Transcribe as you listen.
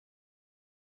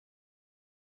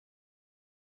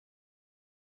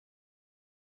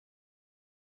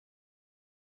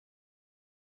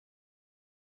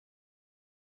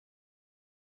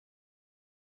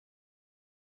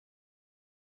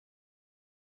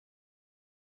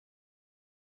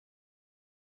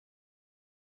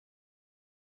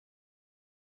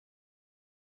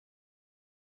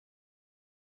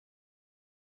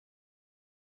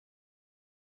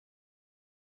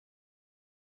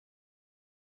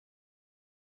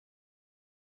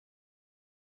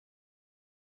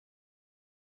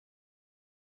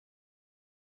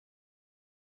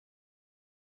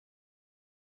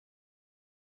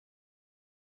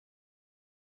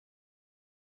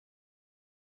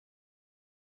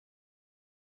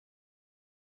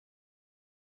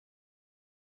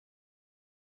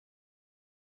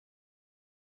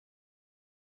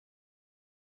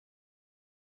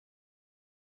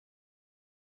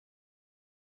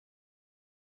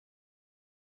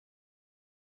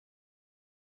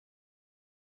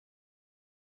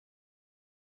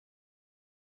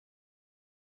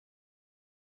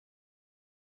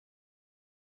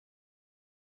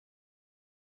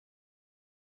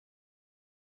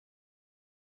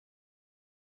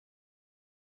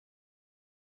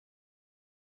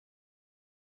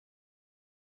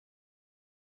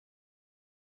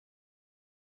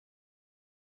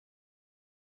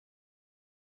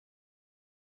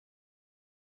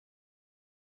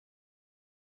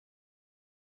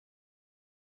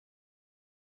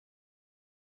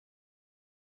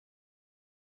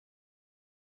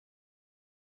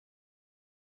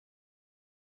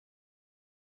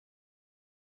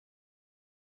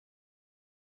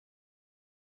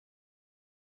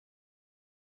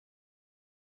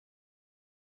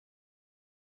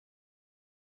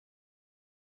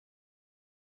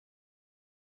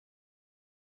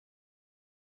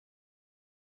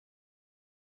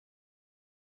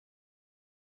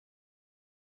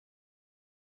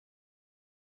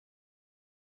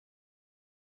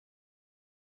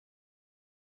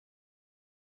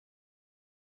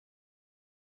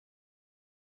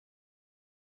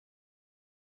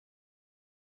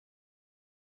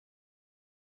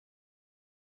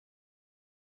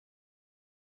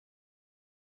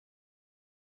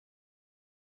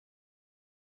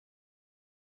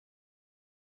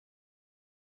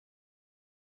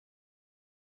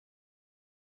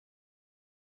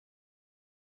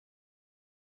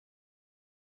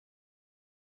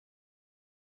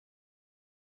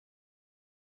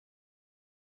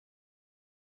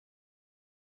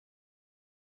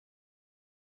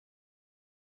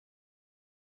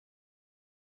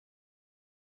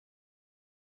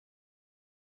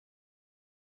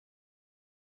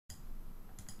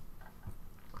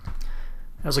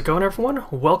How's it going, everyone?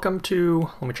 Welcome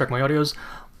to, let me check my audios,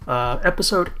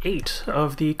 episode 8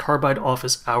 of the Carbide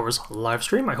office hours live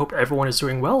stream. I hope everyone is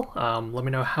doing well. Let me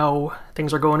know how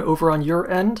things are going over on your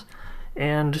end,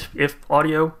 and if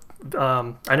audio,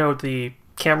 I know the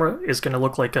camera is going to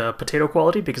look like a potato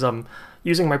quality because I'm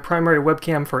using my primary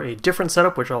webcam for a different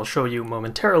setup, which I'll show you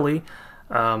momentarily,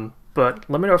 but let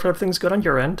me know if everything's good on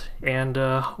your end, and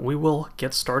we will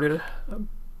get started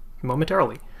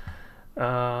momentarily.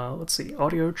 Let's see,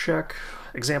 audio check,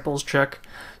 examples check.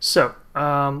 So,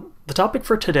 the topic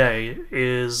for today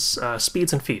is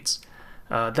speeds and feeds.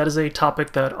 That is a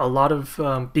topic that a lot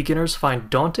of beginners find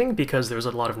daunting because there's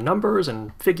a lot of numbers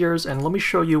and figures, and let me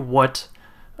show you what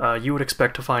you would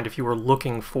expect to find if you were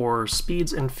looking for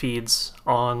speeds and feeds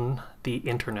on the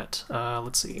internet.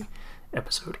 Let's see,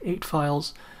 episode 8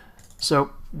 files.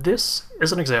 So this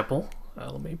is an example,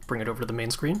 let me bring it over to the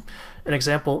main screen, an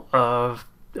example of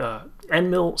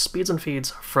end mill speeds and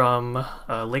feeds from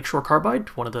Lakeshore Carbide,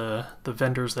 one of the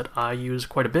vendors that I use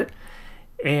quite a bit.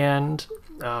 And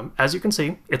as you can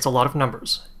see, it's a lot of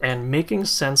numbers. And making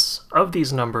sense of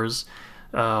these numbers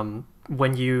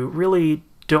when you really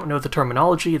don't know the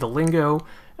terminology, the lingo,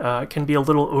 can be a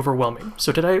little overwhelming.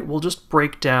 So today we'll just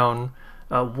break down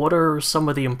what are some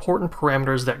of the important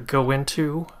parameters that go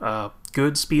into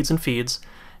good speeds and feeds,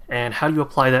 and how do you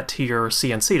apply that to your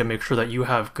CNC to make sure that you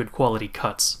have good quality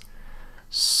cuts.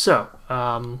 So,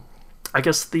 I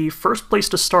guess the first place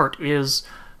to start is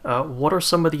what are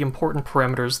some of the important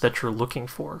parameters that you're looking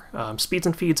for? Speeds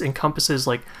and feeds encompasses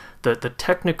like the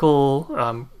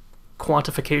technical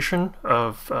quantification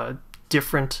of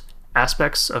different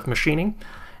aspects of machining,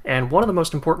 and one of the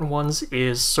most important ones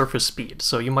is surface speed.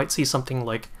 So you might see something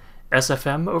like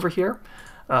SFM over here.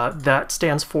 That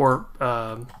stands for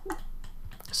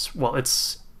well,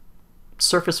 it's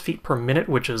surface feet per minute,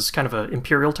 which is kind of an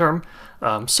imperial term.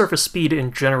 Surface speed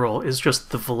in general is just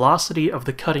the velocity of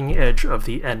the cutting edge of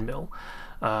the end mill.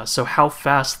 So how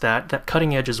fast that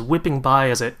cutting edge is whipping by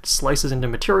as it slices into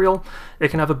material, it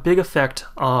can have a big effect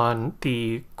on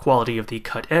the quality of the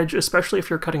cut edge, especially if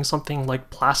you're cutting something like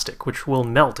plastic, which will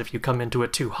melt if you come into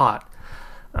it too hot.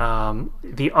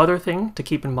 The other thing to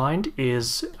keep in mind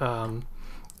is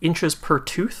inches per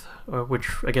tooth,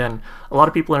 which again, a lot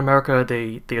of people in America,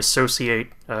 they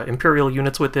associate imperial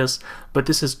units with this, but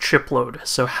this is chip load.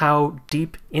 So how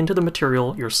deep into the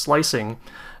material you're slicing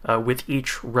with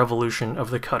each revolution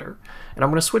of the cutter. And I'm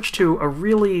going to switch to a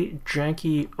really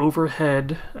janky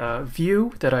overhead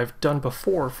view that I've done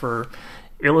before for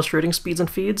illustrating speeds and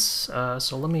feeds.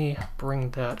 So let me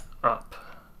bring that up.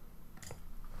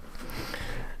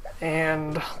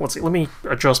 And let's see, let me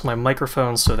adjust my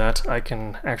microphone so that I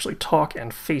can actually talk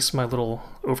and face my little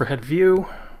overhead view.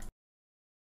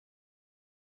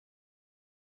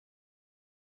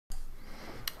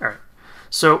 Alright,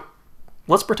 so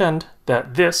let's pretend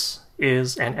that this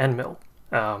is an end mill.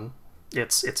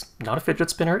 It's not a fidget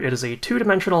spinner, it is a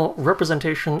two-dimensional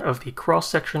representation of the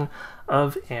cross-section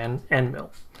of an end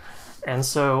mill. And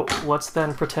so let's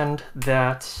then pretend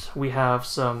that we have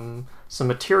some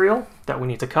material that we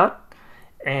need to cut,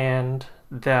 and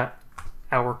that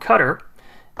our cutter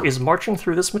is marching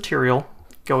through this material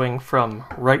going from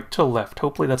right to left.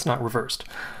 Hopefully that's not reversed.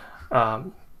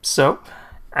 So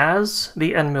as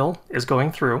the end mill is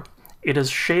going through, it is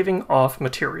shaving off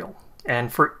material,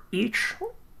 and for each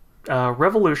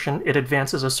revolution it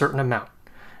advances a certain amount,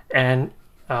 and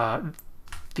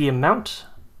the amount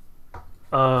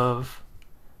of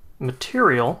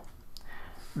material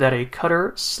that a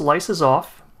cutter slices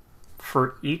off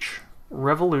for each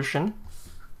revolution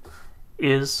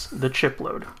is the chip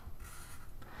load.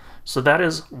 So that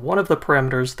is one of the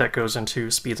parameters that goes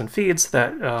into speeds and feeds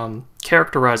that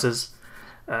characterizes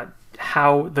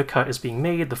how the cut is being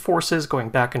made, the forces going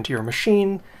back into your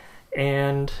machine,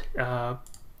 and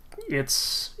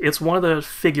it's one of the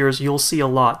figures you'll see a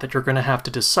lot that you're going to have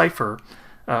to decipher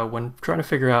when trying to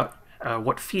figure out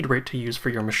what feed rate to use for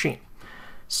your machine.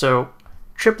 So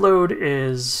chip load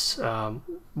is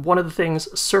one of the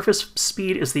things, surface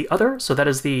speed is the other, so that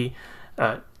is the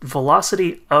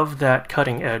velocity of that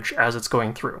cutting edge as it's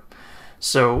going through.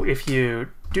 So if you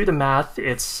do the math,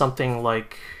 it's something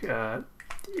like,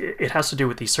 it has to do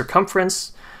with the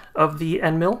circumference of the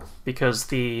end mill, because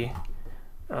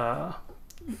that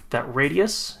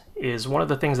radius is one of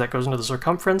the things that goes into the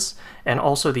circumference, and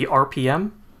also the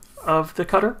RPM of the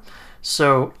cutter.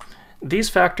 So these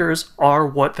factors are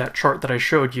what that chart that I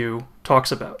showed you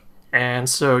talks about. And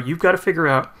so you've got to figure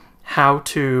out how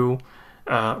to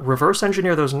reverse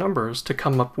engineer those numbers to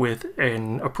come up with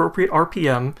an appropriate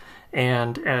RPM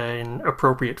and an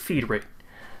appropriate feed rate.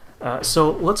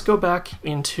 So let's go back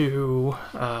into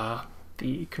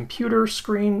the computer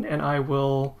screen and I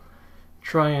will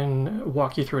try and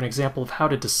walk you through an example of how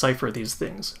to decipher these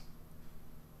things.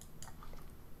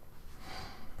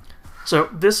 So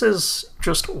this is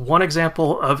just one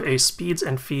example of a speeds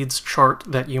and feeds chart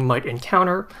that you might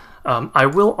encounter. I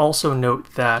will also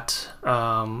note that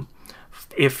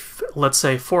if, let's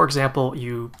say, for example,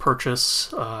 you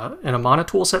purchase an Amana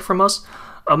toolset from us,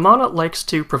 Amana likes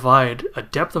to provide a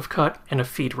depth of cut and a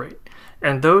feed rate,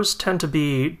 and those tend to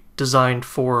be designed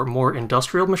for more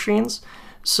industrial machines.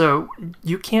 So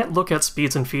you can't look at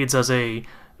speeds and feeds as a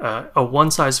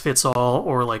one-size-fits-all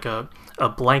or like a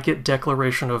blanket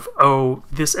declaration of, oh,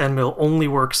 this end mill only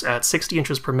works at 60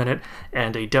 inches per minute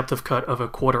and a depth of cut of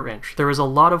 1/4 inch. There is a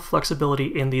lot of flexibility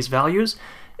in these values,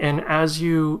 and as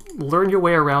you learn your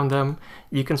way around them,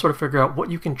 you can sort of figure out what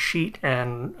you can cheat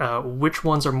and which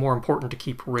ones are more important to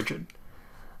keep rigid.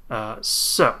 Let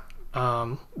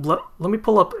me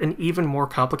pull up an even more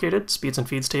complicated speeds and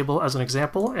feeds table as an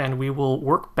example, and we will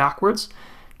work backwards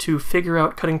to figure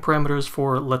out cutting parameters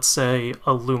for, let's say,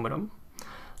 aluminum.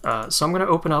 So I'm going to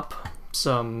open up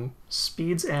some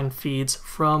speeds and feeds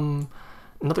from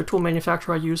another tool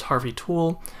manufacturer I use, Harvey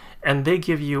Tool, and they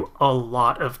give you a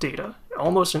lot of data,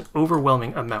 almost an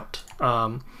overwhelming amount.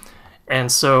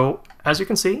 And so, as you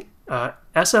can see,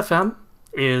 SFM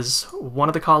is one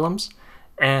of the columns,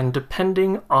 and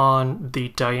depending on the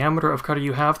diameter of cutter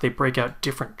you have, they break out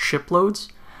different chip loads,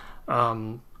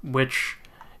 which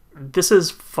this is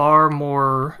far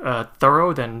more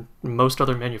thorough than most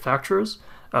other manufacturers,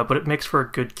 but it makes for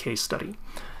a good case study.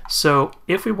 So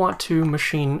if we want to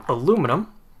machine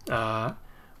aluminum,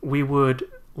 we would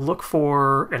look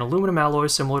for an aluminum alloy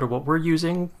similar to what we're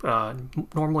using.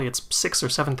 Normally it's 6,000 or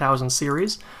 7,000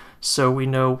 series, so we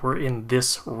know we're in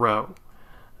this row.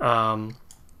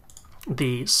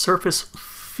 The surface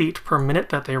feet per minute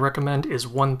that they recommend is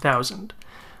 1,000.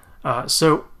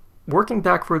 So working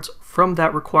backwards from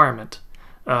that requirement,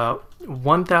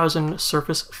 1,000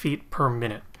 surface feet per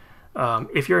minute.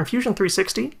 If you're in Fusion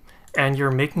 360 and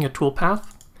you're making a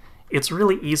toolpath, it's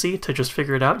really easy to just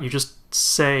figure it out. You just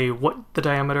say what the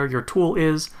diameter your tool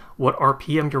is, what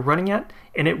RPM you're running at,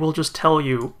 and it will just tell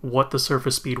you what the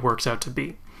surface speed works out to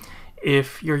be.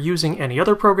 If you're using any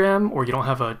other program or you don't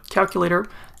have a calculator,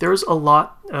 there's a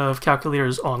lot of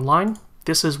calculators online.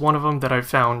 This is one of them that I've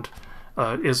found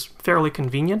is fairly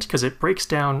convenient because it breaks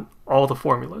down all the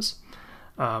formulas.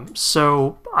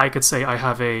 So I could say I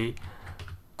have a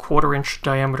 1/4 inch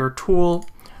diameter tool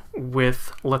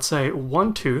with, let's say,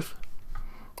 one tooth,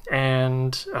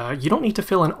 and you don't need to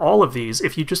fill in all of these.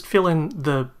 If you just fill in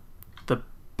the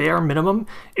bare minimum,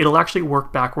 it'll actually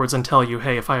work backwards and tell you,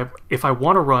 hey, if I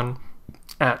want to run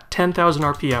at 10,000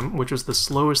 RPM, which is the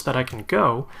slowest that I can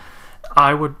go,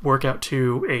 I would work out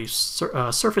to a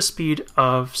surface speed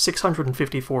of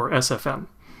 654 SFM,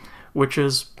 which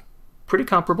is pretty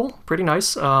comparable, pretty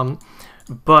nice.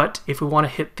 But if we want to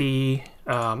hit the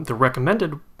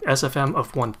recommended SFM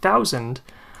of 1,000,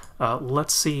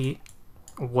 let's see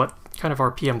what kind of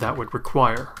RPM that would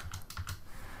require.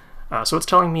 So it's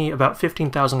telling me about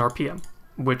 15,000 RPM,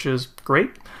 which is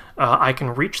great. I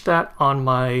can reach that on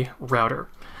my router.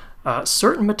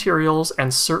 Certain materials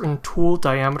and certain tool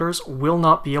diameters will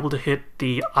not be able to hit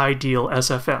the ideal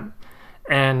SFM,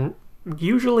 and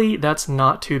usually that's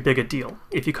not too big a deal.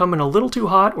 If you come in a little too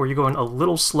hot or you go in a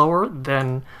little slower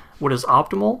than what is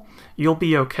optimal, you'll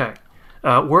be okay.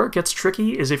 Where it gets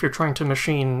tricky is if you're trying to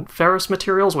machine ferrous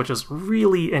materials, which is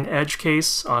really an edge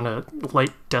case on a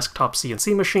light desktop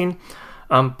CNC machine.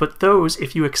 But those,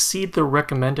 if you exceed the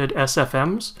recommended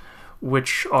SFMs,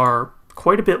 which are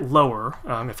quite a bit lower,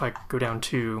 if I go down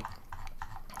to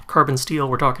carbon steel,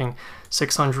 we're talking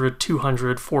 600,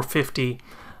 200, 450,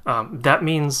 that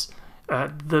means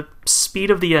the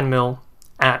speed of the end mill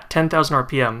at 10,000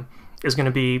 RPM is going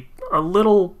to be a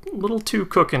little too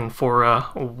cooking for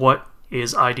what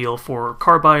is ideal for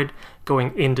carbide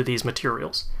going into these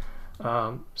materials.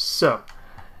 So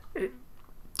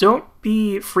don't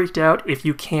be freaked out if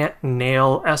you can't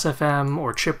nail SFM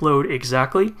or chip load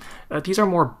exactly. These are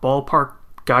more ballpark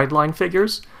guideline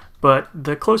figures, but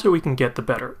the closer we can get, the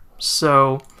better.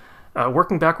 So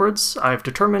working backwards, I've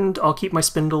determined I'll keep my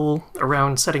spindle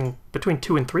around setting between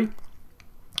 2 and 3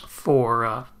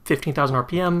 for 15,000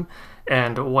 RPM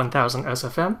and 1,000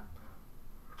 SFM.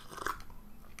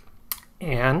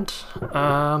 And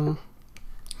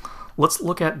let's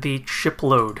look at the chip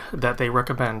load that they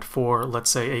recommend for, let's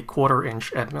say, a 1/4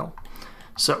 inch end mill.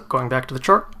 So going back to the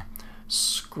chart,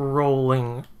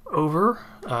 scrolling over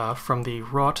from the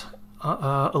wrought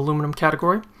aluminum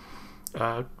category,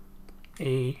 a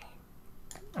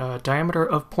diameter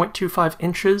of 0.25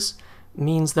 inches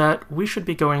means that we should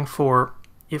be going for,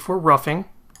 if we're roughing,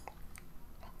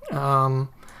 a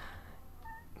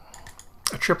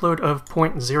chip load of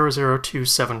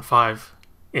 0.00275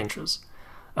 inches.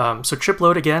 So chip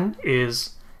load, again,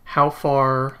 is how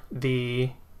far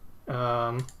the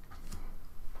cutter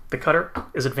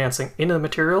is advancing into the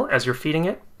material as you're feeding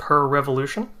it per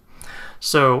revolution.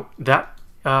 So that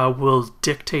will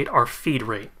dictate our feed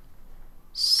rate.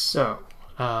 So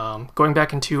going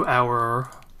back into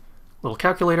our little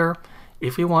calculator,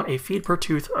 if we want a feed per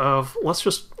tooth of,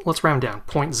 let's round down,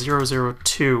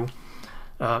 0.002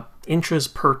 inches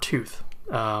per tooth,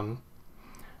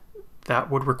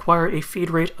 that would require a feed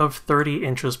rate of 30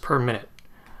 inches per minute.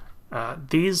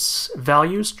 These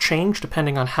values change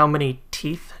depending on how many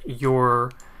teeth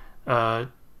your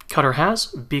cutter has,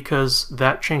 because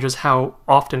that changes how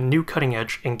often new cutting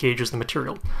edge engages the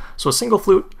material. So a single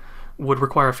flute would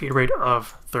require a feed rate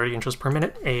of 30 inches per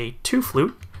minute, a 2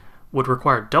 flute would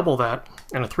require double that,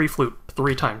 and a 3 flute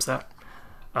 3 times that.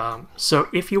 So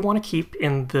if you want to keep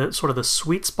in the sort of the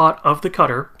sweet spot of the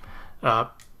cutter,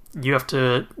 you have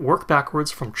to work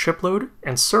backwards from chip load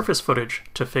and surface footage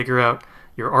to figure out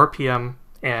your RPM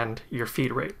and your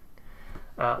feed rate.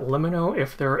 Let me know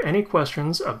if there are any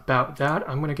questions about that.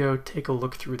 I'm going to go take a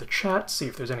look through the chat, see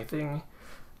if there's anything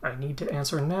I need to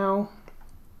answer now.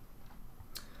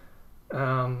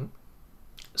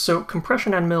 So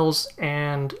compression end mills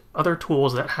and other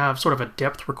tools that have sort of a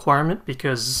depth requirement,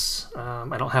 because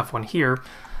I don't have one here,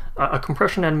 a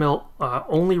compression end mill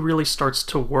only really starts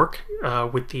to work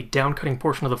with the down cutting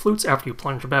portion of the flutes after you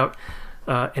plunge about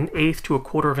 1/8 to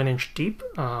 1/4 of an inch deep,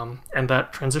 and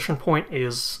that transition point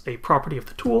is a property of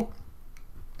the tool.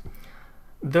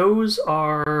 Those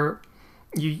are,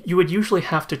 you would usually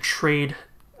have to trade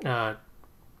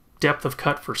depth of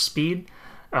cut for speed.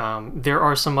 There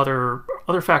are some other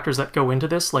factors that go into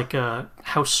this, like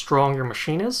how strong your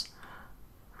machine is.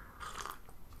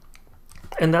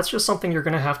 And that's just something you're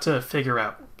going to have to figure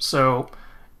out. So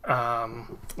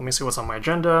let me see what's on my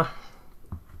agenda.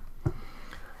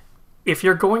 If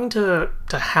you're going to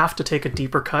have to take a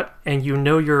deeper cut, and you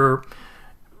know you're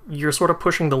sort of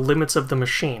pushing the limits of the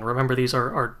machine. Remember, these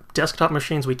are desktop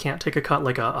machines. We can't take a cut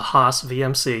like a Haas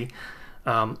VMC.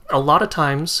 A lot of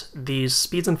times, these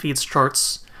speeds and feeds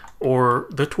charts or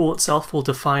the tool itself will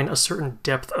define a certain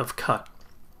depth of cut.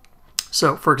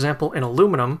 So, for example, in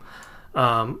aluminum,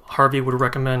 Harvey would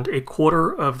recommend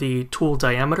 1/4 of the tool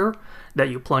diameter that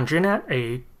you plunge in at.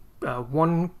 A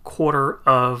 1/4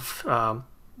 of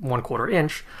 1/4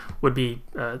 inch would be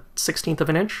 1/16 of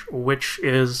an inch, which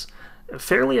is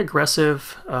fairly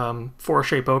aggressive for a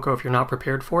shapeoko if you're not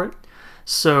prepared for it.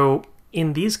 So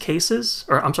in these cases,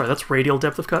 or I'm sorry, that's radial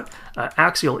depth of cut.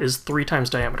 Axial is 3 times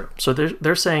diameter. So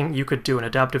they're saying you could do an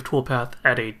adaptive toolpath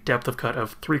at a depth of cut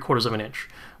of 3/4 of an inch,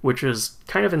 which is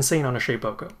kind of insane on a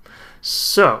shapeoko.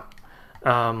 So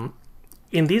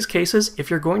in these cases,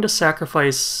 if you're going to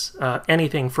sacrifice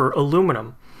anything for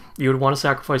aluminum, you would want to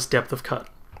sacrifice depth of cut.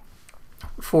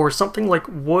 For something like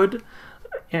wood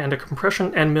and a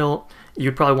compression end mill,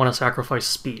 you'd probably want to sacrifice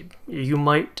speed. You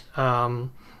might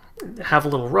have a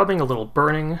little rubbing, a little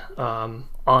burning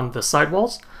on the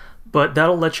sidewalls, but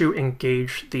that'll let you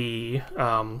engage the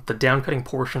down cutting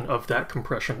portion of that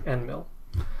compression end mill.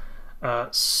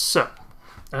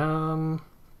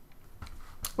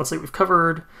 Let's see, we've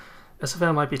covered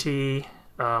SFM, IPT.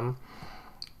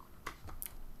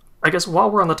 I guess while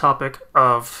we're on the topic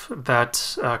of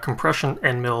that compression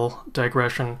end mill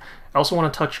digression, I also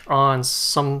want to touch on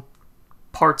some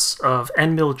parts of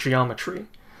end mill geometry.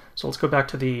 So let's go back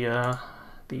to the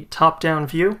top-down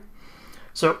view.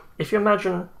 So if you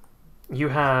imagine you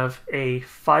have a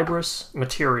fibrous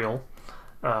material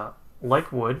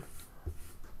like wood,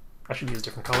 I should use a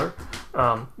different color.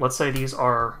 Let's say these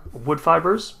are wood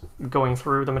fibers going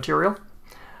through the material.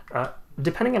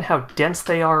 Depending on how dense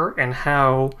they are and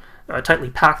how tightly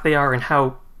packed they are and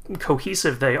how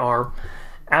cohesive they are,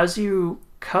 as you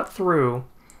cut through,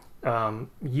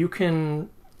 you can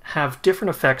have different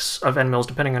effects of end mills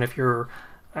depending on if you're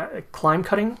climb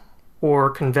cutting or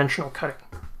conventional cutting.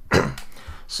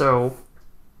 So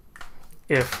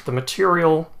if the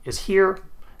material is here,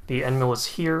 the end mill is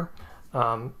here,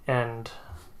 and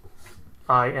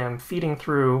I am feeding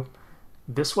through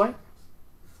this way,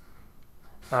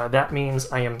 that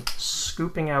means I am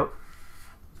scooping out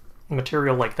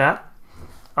material like that.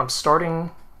 I'm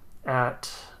starting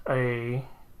at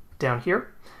down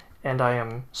here, and I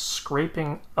am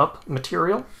scraping up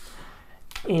material.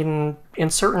 In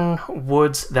certain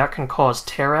woods, that can cause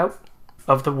tear out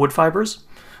of the wood fibers.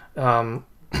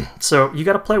 So you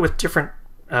got to play with different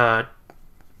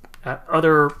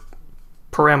other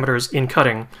parameters in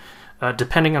cutting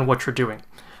depending on what you're doing.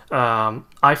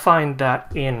 I find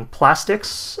that in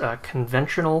plastics,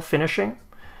 conventional finishing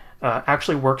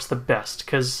actually works the best,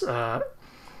 because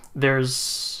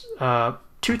there's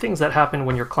two things that happen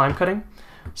when you're climb cutting.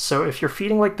 So if you're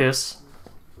feeding like this,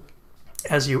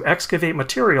 as you excavate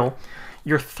material,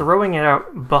 you're throwing it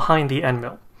out behind the end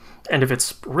mill. And if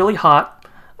it's really hot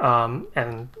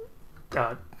and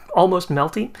almost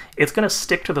melty, it's going to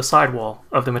stick to the sidewall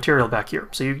of the material back here.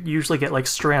 So you usually get like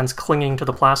strands clinging to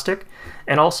the plastic.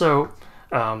 And also,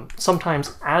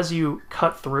 sometimes as you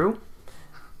cut through,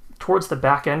 towards the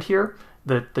back end here,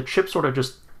 the chip sort of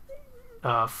just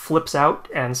flips out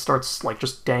and starts like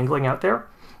just dangling out there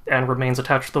and remains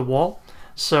attached to the wall.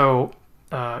 So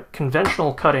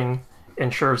conventional cutting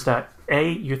ensures that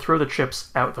you throw the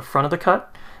chips out the front of the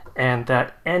cut, and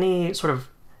that any sort of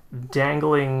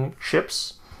dangling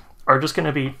chips are just going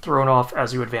to be thrown off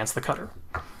as you advance the cutter.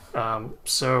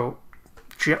 So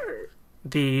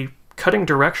the cutting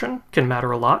direction can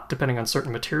matter a lot depending on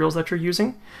certain materials that you're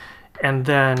using. And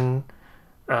then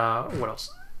what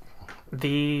else?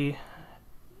 The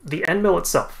end mill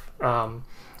itself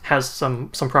has some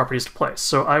properties to play.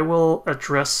 So I will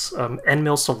address end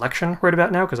mill selection right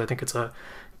about now, because I think it's a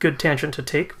good tangent to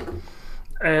take.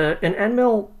 An end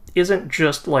mill isn't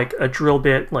just like a drill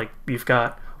bit, like you've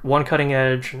got one cutting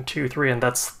edge and 2, 3, and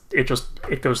that's it.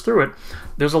 It goes through it.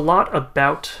 There's a lot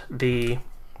about the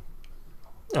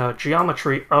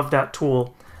geometry of that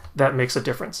tool that makes a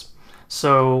difference.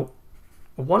 So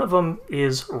one of them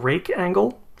is rake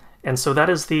angle, and so that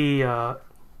is the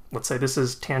let's say this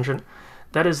is tangent.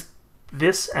 That is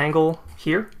this angle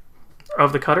here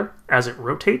of the cutter as it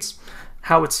rotates,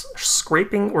 how it's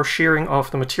scraping or shearing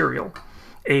off the material.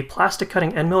 A plastic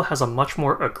cutting end mill has a much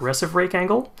more aggressive rake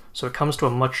angle, so it comes to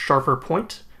a much sharper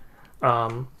point.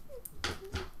 And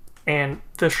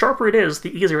the sharper it is,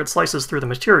 the easier it slices through the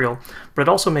material, but it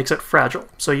also makes it fragile.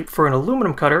 So for an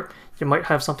aluminum cutter, you might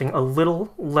have something a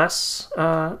little less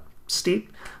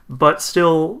steep, but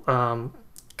still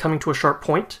coming to a sharp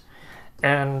point.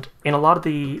 And in a lot of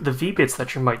the V-bits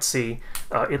that you might see,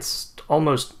 it's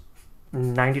almost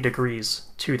 90 degrees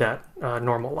to that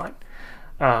normal line.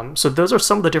 So those are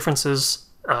some of the differences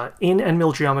in end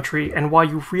mill geometry, and why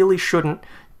you really shouldn't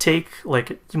take,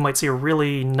 like, you might see a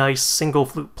really nice single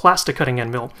flute plastic cutting end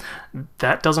mill.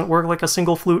 That doesn't work like a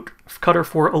single flute cutter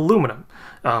for aluminum,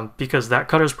 because that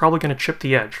cutter is probably going to chip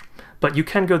the edge. But you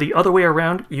can go the other way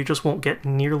around, you just won't get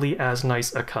nearly as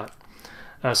nice a cut.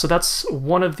 So that's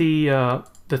one of the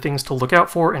things to look out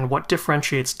for, and what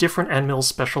differentiates different end mills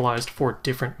specialized for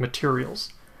different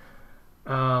materials.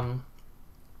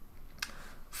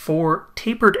 For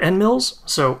tapered end mills,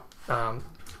 so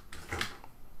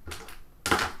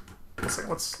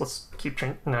let's keep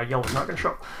changing. No, yellow's not going to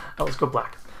show up. Let's go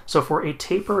black. So for a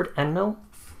tapered end mill,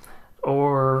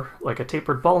 or like a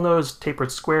tapered ball nose,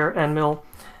 tapered square end mill,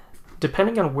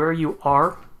 depending on where you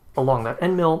are along that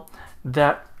end mill,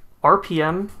 that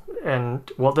RPM,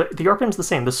 and well, the RPM is the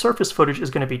same. The surface footage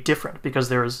is going to be different, because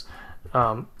there's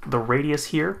the radius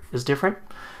here is different.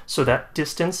 So that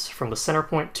distance from the center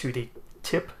point to the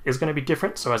tip is going to be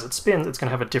different. So as it spins, it's going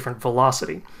to have a different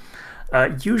velocity.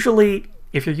 Usually,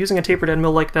 if you're using a tapered end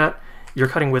mill like that, you're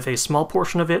cutting with a small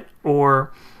portion of it,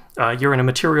 or you're in a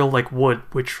material like wood,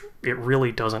 which it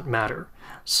really doesn't matter.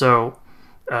 So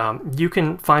you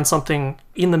can find something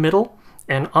in the middle,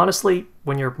 and honestly,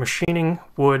 when you're machining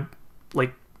wood,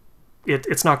 like,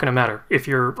 it's not going to matter. If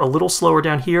you're a little slower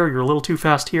down here, you're a little too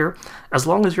fast here, as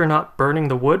long as you're not burning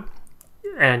the wood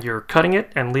and you're cutting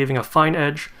it and leaving a fine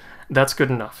edge, that's good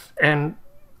enough. And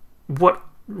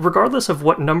regardless of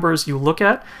what numbers you look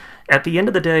at the end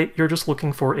of the day, you're just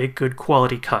looking for a good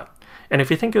quality cut. And if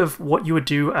you think of what you would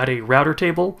do at a router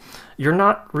table, you're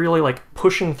not really like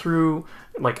pushing through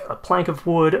like a plank of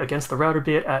wood against the router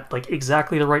bit at like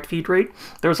exactly the right feed rate.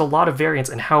 There's a lot of variance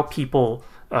in how people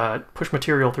push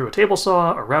material through a table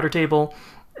saw, a router table,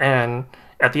 and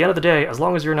at the end of the day, as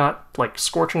long as you're not like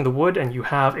scorching the wood and you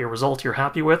have a result you're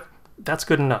happy with, that's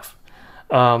good enough.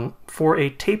 For a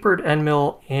tapered end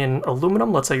mill in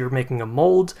aluminum, let's say you're making a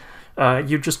mold,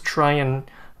 you just try and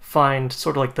find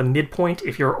sort of like the midpoint.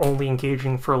 If you're only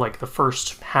engaging for like the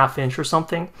first ½ inch or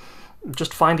something,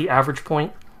 just find the average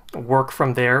point, work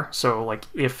from there. So like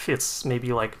if it's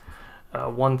maybe like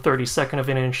 1/32 of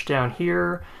an inch down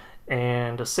here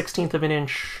and a 1/16 of an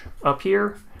inch up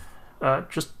here,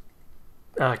 just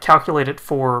calculate it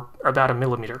for about 1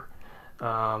 millimeter.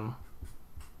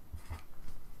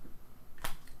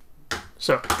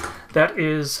 So that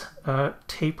is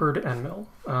tapered end mill.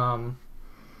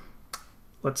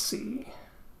 Let's see.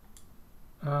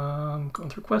 Going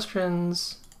through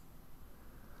questions.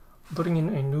 Loading in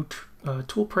a new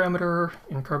tool parameter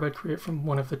in Carbide create from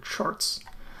one of the charts.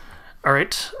 All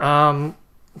right, so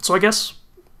I guess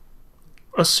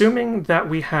assuming that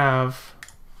we have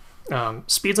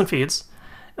speeds and feeds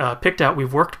picked out,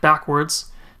 we've worked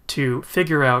backwards to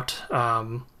figure out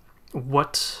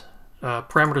what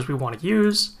parameters we want to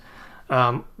use.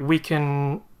 We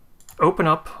can open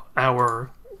up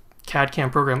our CAD/CAM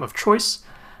program of choice.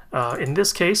 In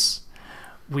this case,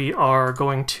 we are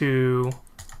going to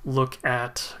look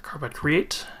at Carbide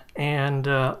create, and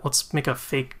let's make a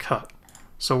fake cut.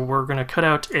 So we're going to cut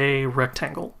out a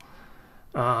rectangle.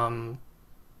 Go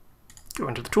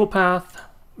into the toolpath.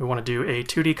 We want to do a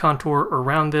 2D contour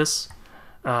around this.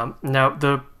 Now,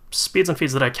 the speeds and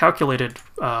feeds that I calculated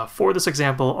for this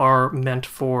example are meant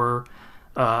for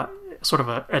sort of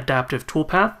an adaptive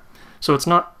toolpath. So it's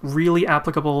not really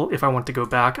applicable if I want to go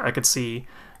back. I could see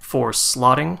for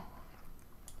slotting,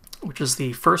 which is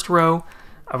the first row,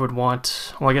 I would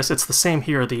want, well, I guess it's the same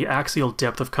here. The axial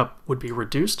depth of cut would be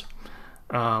reduced.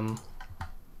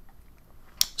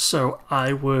 So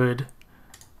I would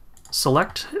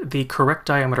select the correct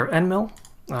diameter end mill.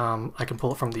 I can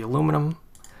pull it from the aluminum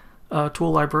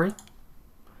tool library.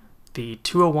 The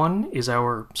 201 is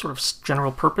our sort of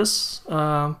general purpose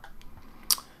 1/4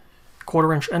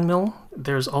 inch end mill.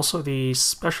 There's also the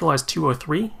specialized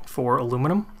 203 for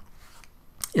aluminum.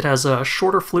 It has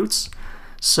shorter flutes,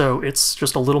 so it's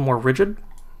just a little more rigid.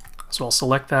 So I'll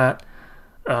select that.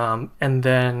 And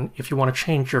then if you want to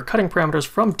change your cutting parameters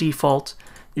from default,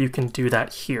 you can do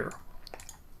that here.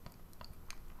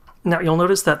 Now you'll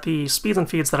notice that the speeds and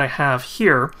feeds that I have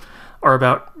here are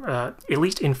about, at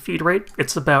least in feed rate,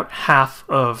 it's about half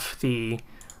of the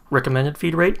recommended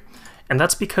feed rate. And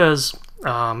that's because,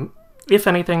 if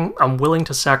anything, I'm willing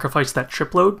to sacrifice that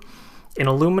chip load. In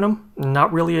aluminum,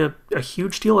 not really a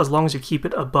huge deal as long as you keep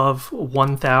it above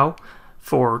 1 thou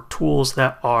for tools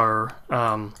that are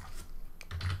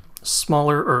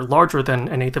smaller or larger than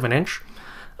 1/8 of an inch.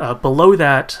 Below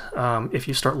that, if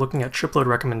you start looking at chip load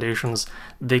recommendations,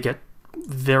 they get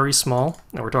very small.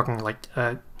 Now we're talking like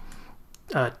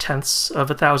tenths of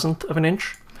a thousandth of an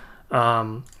inch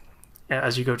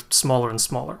as you go smaller and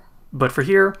smaller. But for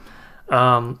here,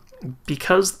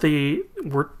 because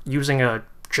we're using a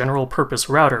general purpose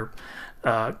router,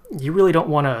 you really don't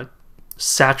want to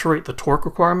saturate the torque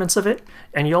requirements of it,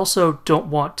 and you also don't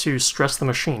want to stress the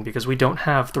machine because we don't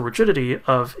have the rigidity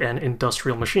of an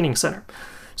industrial machining center.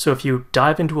 So if you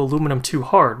dive into aluminum too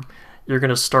hard, you're going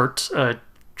to start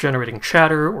generating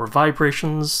chatter or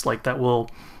vibrations like that will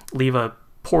leave a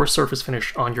poor surface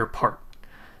finish on your part.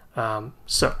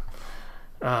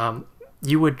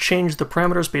 You would change the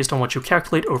parameters based on what you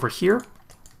calculate over here.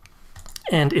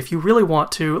 And if you really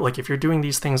want to, like if you're doing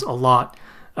these things a lot,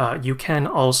 you can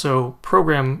also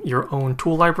program your own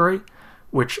tool library,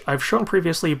 which I've shown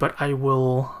previously, but let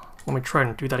me try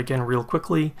and do that again real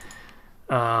quickly.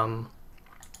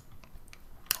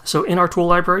 So in our tool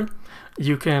library,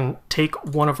 you can take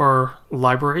one of our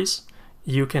libraries,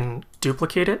 you can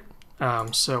duplicate it.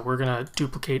 So we're gonna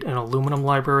duplicate an aluminum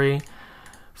library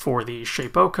for the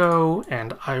shape OCO,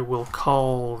 and I will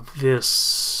call this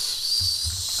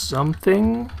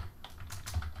something,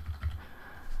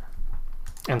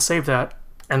 and save that.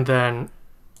 And then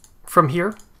from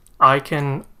here, I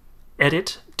can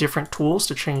edit different tools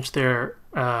to change their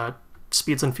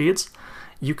speeds and feeds.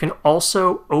 You can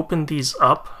also open these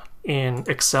up in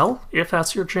Excel if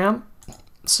that's your jam.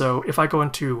 So if I go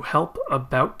into Help,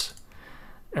 About,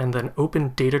 and then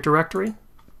Open Data Directory,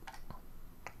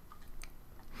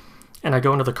 and I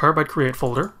go into the Carbide Create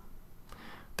folder,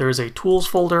 there's a Tools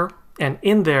folder, and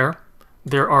in there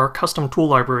are custom tool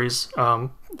libraries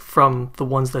from the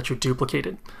ones that you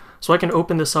duplicated. So I can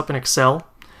open this up in Excel,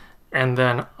 and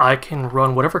then I can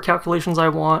run whatever calculations I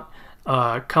want,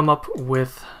 come up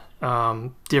with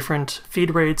different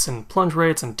feed rates and plunge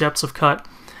rates and depths of cut,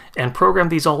 and program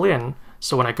these all in.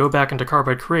 So when I go back into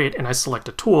Carbide Create and I select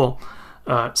a tool,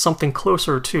 something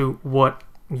closer to what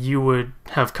you would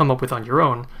have come up with on your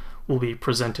own will be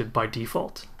presented by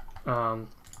default.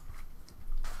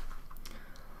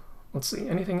 Let's see,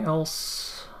 anything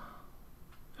else?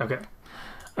 Okay.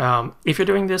 If you're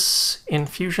doing this in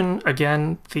Fusion,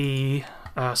 again, the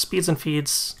speeds and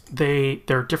feeds,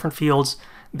 they're different fields.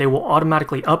 They will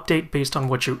automatically update based on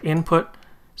what you input.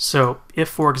 So if,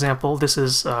 for example, this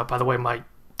is, by the way, my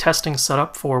testing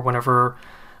setup for whenever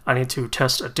I need to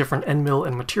test a different end mill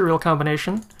and material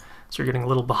combination. So you're getting a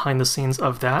little behind the scenes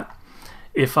of that.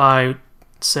 If I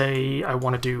say I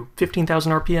want to do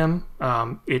 15,000 RPM,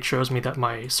 it shows me that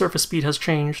my surface speed has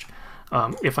changed.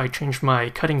 If I change my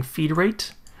cutting feed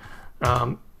rate,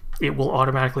 it will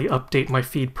automatically update my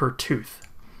feed per tooth.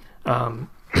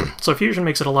 So Fusion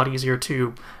makes it a lot easier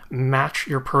to match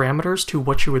your parameters to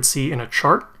what you would see in a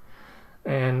chart,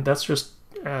 and that's just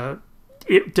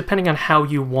depending on how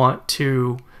you want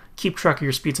to keep track of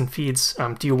your speeds and feeds.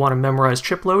 Do you want to memorize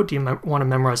chip load? Do you want to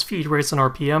memorize feed rates and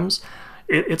RPMs?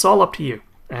 It's all up to you.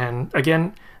 And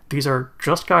again, these are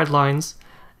just guidelines.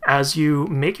 As you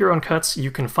make your own cuts,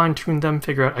 you can fine-tune them,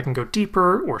 figure out I can go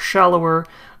deeper or shallower,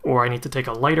 or I need to take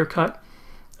a lighter cut.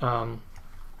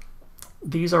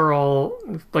 These are all,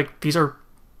 these are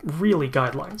really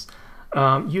guidelines.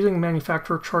 Using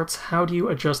manufacturer charts, how do you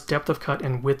adjust depth of cut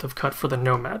and width of cut for the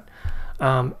Nomad?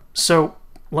 So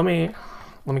let me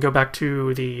go back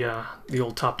to the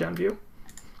old top-down view.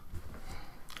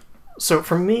 So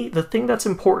for me, the thing that's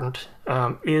important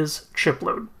is chip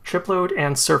load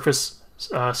and surface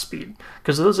speed,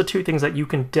 because those are two things that you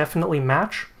can definitely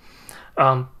match.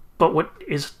 But what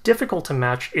is difficult to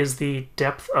match is the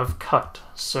depth of cut.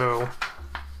 So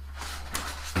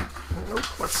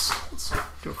let's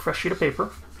do a fresh sheet of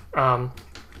paper.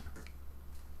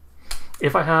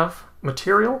 If I have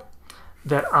material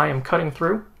that I am cutting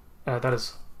through, that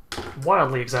is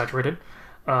wildly exaggerated.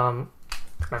 I've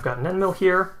got an end mill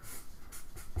here.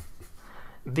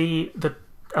 The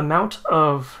amount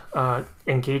of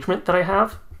engagement that I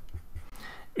have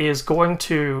is going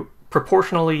to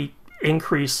proportionally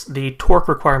increase the torque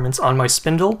requirements on my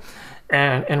spindle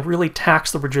and really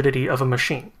tax the rigidity of a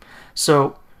machine.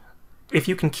 So if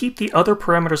you can keep the other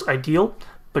parameters ideal,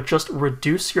 but just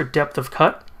reduce your depth of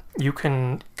cut, you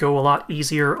can go a lot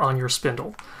easier on your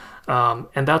spindle.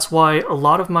 And that's why a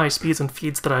lot of my speeds and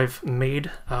feeds that I've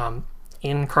made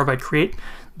in Carbide Create,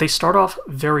 they start off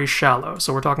very shallow.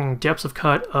 So we're talking depths of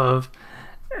cut of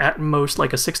at most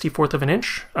like a 64th of an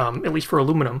inch, at least for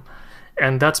aluminum.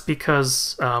 And that's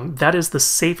because that is the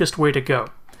safest way to go.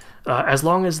 As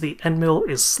long as the end mill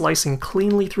is slicing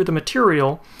cleanly through the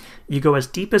material, you go as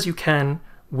deep as you can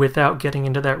without getting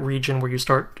into that region where you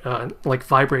start like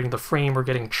vibrating the frame or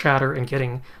getting chatter and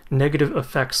getting negative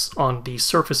effects on the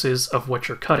surfaces of what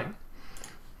you're cutting.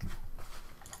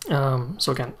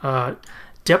 So again,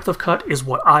 depth of cut is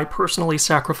what I personally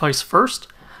sacrifice first,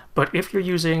 but if you're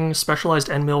using specialized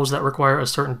end mills that require a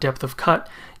certain depth of cut,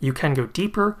 you can go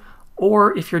deeper,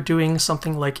 or if you're doing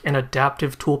something like an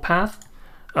adaptive toolpath,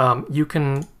 you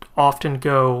can often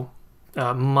go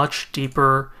much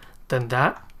deeper than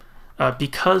that.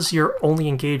 Because you're only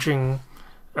engaging,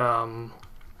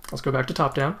 let's go back to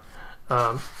top down,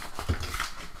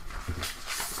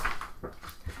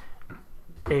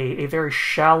 a very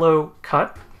shallow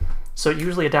cut. So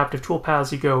usually adaptive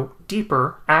toolpaths, you go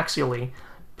deeper axially,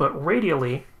 but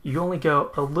radially, you only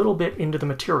go a little bit into the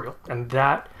material, and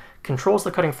that controls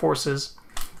the cutting forces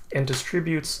and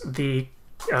distributes the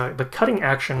cutting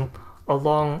action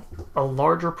along a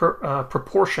larger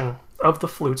proportion of the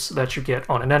flutes that you get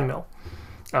on an end mill.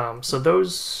 So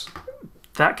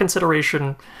that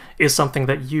consideration is something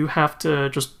that you have to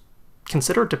just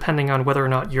consider depending on whether or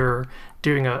not you're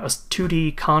doing a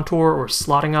 2D contour or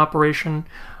slotting operation,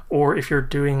 or if you're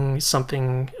doing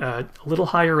something a little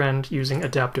higher end using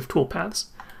adaptive toolpaths.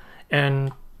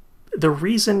 And the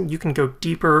reason you can go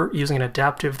deeper using an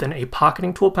adaptive than a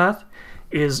pocketing toolpath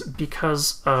is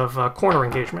because of corner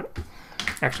engagement.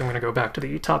 Actually, I'm going to go back to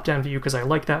the top-down view because I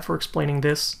like that for explaining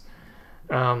this.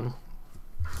 So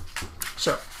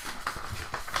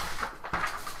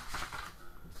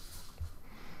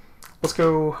let's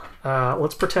go,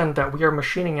 let's pretend that we are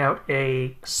machining out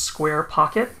a square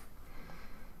pocket,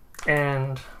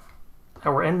 and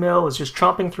our end mill is just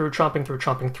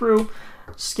chomping through,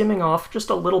 skimming off just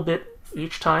a little bit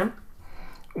each time.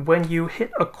 When you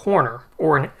hit a corner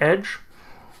or an edge,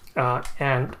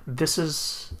 and this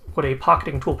is what a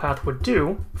pocketing toolpath would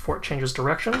do before it changes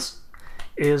directions,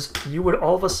 is you would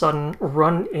all of a sudden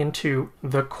run into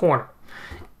the corner.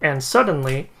 And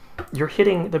suddenly, you're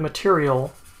hitting the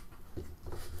material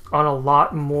on a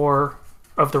lot more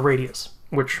of the radius,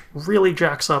 which really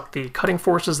jacks up the cutting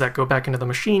forces that go back into the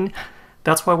machine.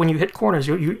 That's why when you hit corners,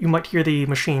 you might hear the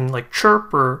machine like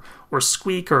chirp or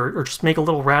squeak or just make a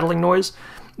little rattling noise.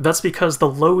 That's because the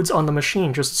loads on the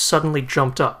machine just suddenly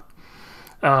jumped up.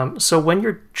 So when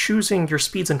you're choosing your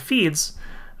speeds and feeds,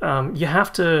 you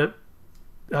have to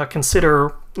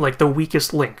consider like the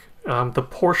weakest link, the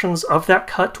portions of that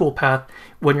cut toolpath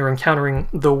when you're encountering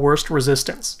the worst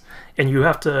resistance, and you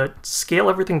have to scale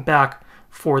everything back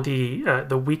for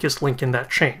the weakest link in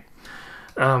that chain.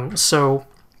 So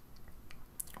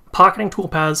pocketing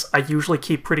toolpaths I usually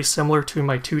keep pretty similar to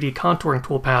my 2D contouring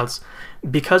toolpaths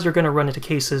because you're going to run into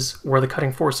cases where the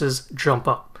cutting forces jump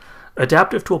up.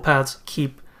 Adaptive toolpaths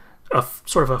keep a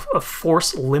sort of a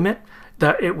force limit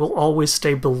that it will always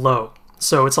stay below.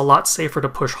 so it's a lot safer to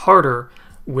push harder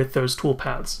with those tool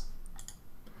paths.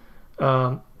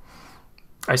 I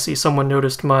see someone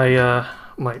noticed my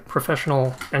my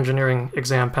professional engineering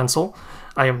exam pencil.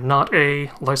 I am not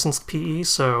a licensed PE,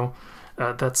 so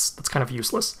that's kind of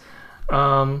useless.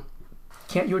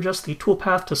 Can't you adjust the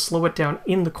toolpath to slow it down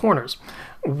in the corners?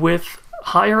 With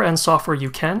higher end software you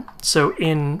can. So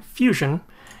in Fusion,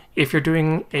 if you're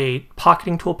doing a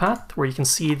pocketing toolpath where you can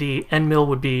see the end mill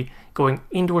would be going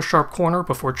into a sharp corner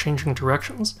before changing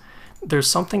directions, there's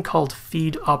something called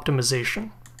feed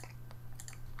optimization.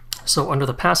 So under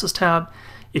the Passes tab,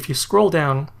 if you scroll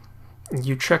down,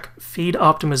 you check feed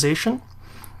optimization,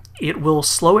 it will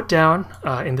slow it down.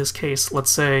 In this case,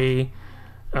 let's say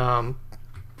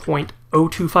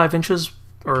 0.025 inches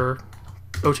or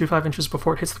 0.025 inches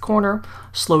before it hits the corner,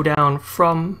 slow down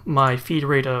from my feed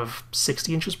rate of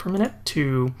 60 inches per minute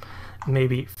to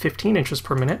maybe 15 inches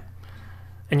per minute.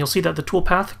 And you'll see that the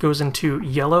toolpath goes into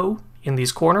yellow in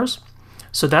these corners.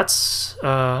 So that's,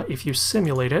 if you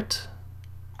simulate it,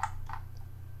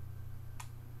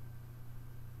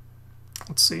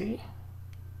 let's see,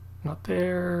 not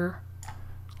there.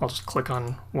 I'll just click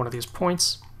on one of these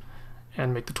points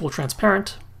and make the tool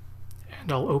transparent,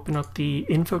 and I'll open up the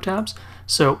info tabs.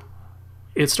 So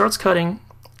it starts cutting,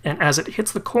 and as it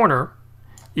hits the corner,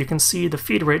 you can see the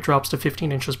feed rate drops to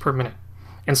 15 inches per minute.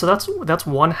 And so that's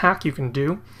one hack you can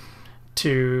do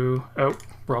to, oh,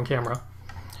 wrong camera.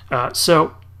 Let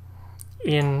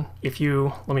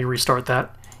me restart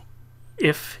that.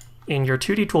 If in your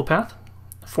 2D toolpath,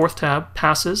 fourth tab,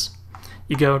 Passes,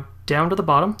 you go down to the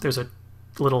bottom, there's a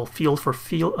little field for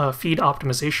feed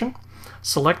optimization.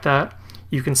 Select that.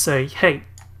 You can say, hey,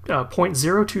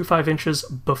 0.025 inches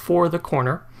before the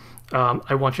corner,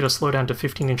 I want you to slow down to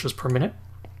 15 inches per minute.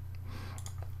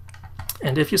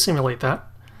 And if you simulate that,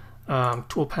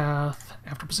 toolpath,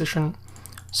 after position,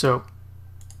 so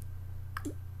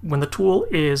when the tool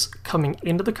is coming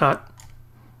into the cut,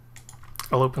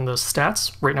 I'll open the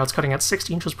stats. Right now it's cutting at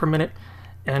 60 inches per minute,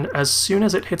 and as soon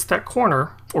as it hits that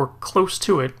corner, or close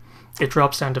to it, it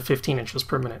drops down to 15 inches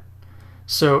per minute.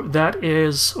 So that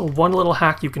is one little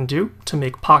hack you can do to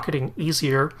make pocketing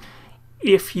easier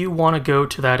if you want to go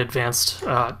to that advanced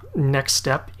next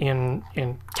step in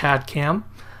CAD CAM.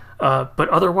 But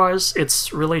otherwise,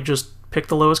 it's really just pick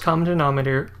the lowest common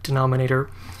denominator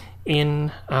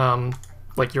in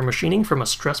like your machining from a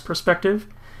stress perspective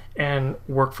and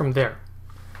work from there.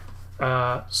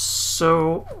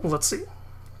 So let's see.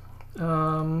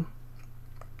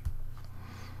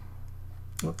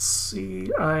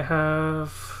 I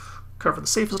have covered the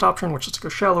safest option, which is to go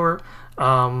shallower.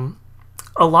 A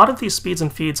lot of these speeds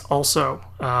and feeds also.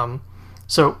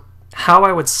 So how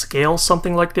I would scale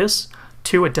something like this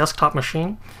to a desktop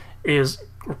machine is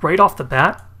right off the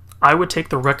bat, I would take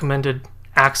the recommended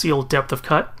axial depth of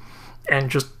cut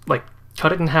and just like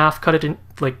cut it in half, cut it in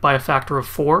like by a factor of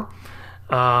 4.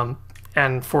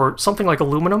 And for something like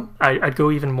aluminum, I'd go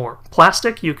even more.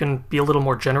 Plastic, you can be a little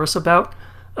more generous about,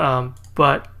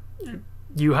 but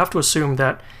you have to assume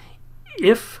that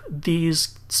if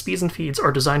these speeds and feeds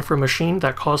are designed for a machine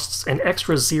that costs an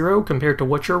extra 0 compared to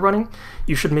what you're running,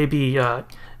 you should maybe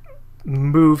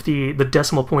move the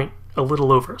decimal point a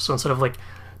little over. So instead of like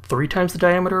 3 times the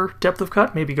diameter depth of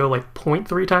cut, maybe go like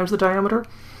 0.3 times the diameter.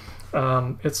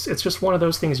 It's just one of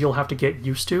those things you'll have to get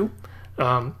used to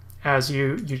as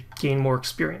you gain more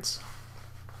experience.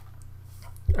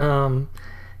 Can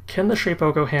the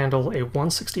Shapeoko handle a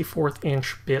 1/64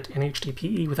 inch bit in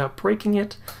HDPE without breaking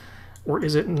it, or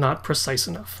is it not precise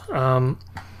enough?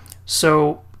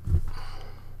 So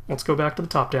let's go back to the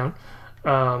top down.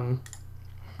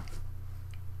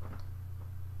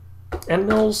 End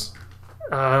mills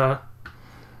and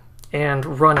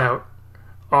run out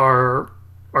are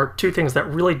two things that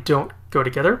really don't go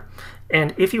together.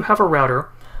 And if you have a router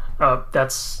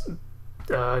that's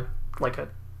like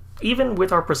even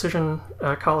with our precision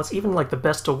collets, even like the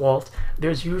best DeWalt,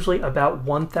 there's usually about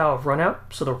 1 thou of run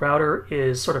out. So the router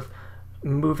is sort of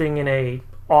moving in a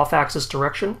off-axis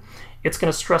direction. It's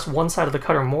going to stress one side of the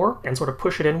cutter more and sort of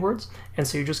push it inwards, and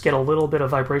so you just get a little bit of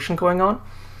vibration going on.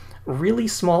 Really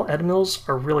small end mills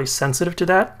are really sensitive to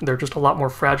that. They're just a lot more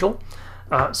fragile.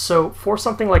 So for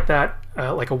something like that,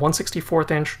 like a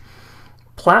 1/64 inch,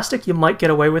 plastic, you might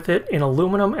get away with it. In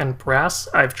aluminum and brass,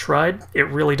 I've tried, it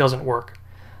really doesn't work.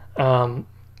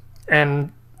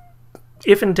 And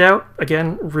if in doubt,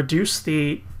 again, reduce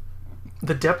the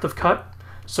depth of cut,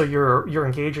 so you're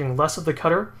engaging less of the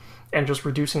cutter and just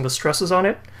reducing the stresses on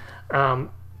it.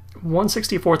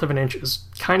 1/64 of an inch is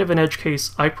kind of an edge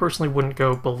case. I personally wouldn't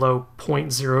go below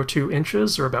 0.02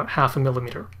 inches or about 0.5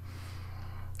 millimeter.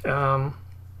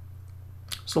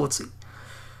 So let's see.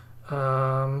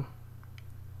 How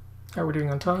are we doing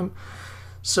on time?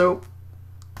 So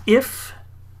if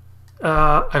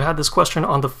I've had this question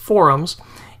on the forums,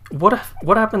 what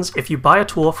happens if you buy a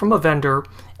tool from a vendor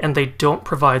and they don't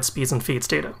provide speeds and feeds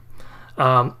data?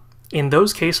 In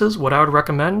those cases, what I would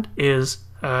recommend is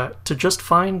to just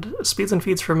find speeds and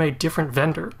feeds from a different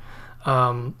vendor.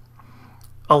 A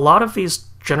lot of these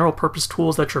general purpose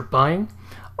tools that you're buying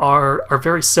are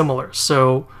very similar.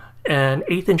 So an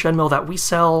 1/8 inch end mill that we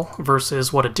sell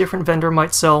versus what a different vendor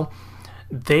might sell,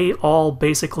 they all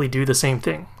basically do the same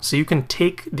thing. So you can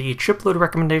take the chip load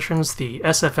recommendations, the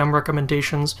SFM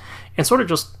recommendations, and sort of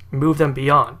just move them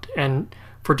beyond. And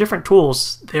for different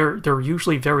tools, they're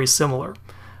usually very similar.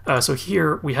 So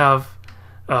here we have,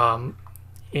 from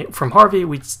Harvey,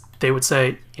 they would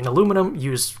say in aluminum,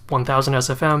 use 1000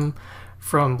 SFM.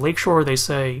 From Lakeshore, they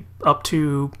say up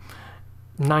to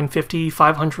 950,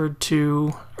 500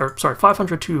 to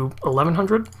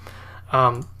 1100.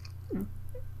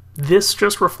 This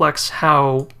just reflects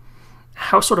how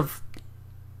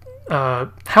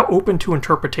open to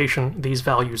interpretation these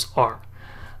values are.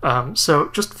 So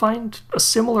just find a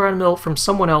similar end mill from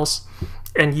someone else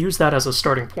and use that as a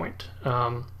starting point.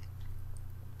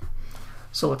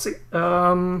 So let's see.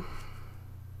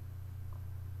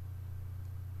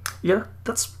 Yeah,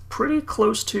 that's pretty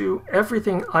close to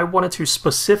everything I wanted to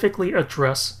specifically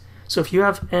address. So if you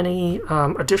have any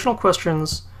additional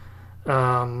questions,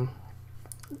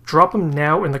 drop them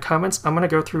now in the comments. I'm going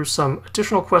to go through some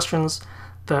additional questions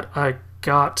that I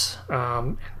got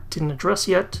and didn't address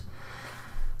yet.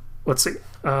 Let's see.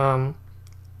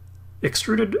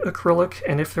 Extruded acrylic,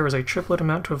 and if there is a chiplet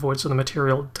amount to avoid so the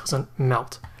material doesn't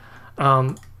melt.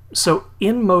 So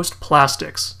in most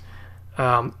plastics,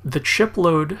 the chip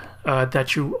load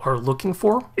that you are looking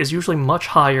for is usually much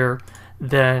higher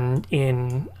than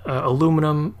in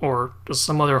aluminum or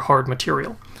some other hard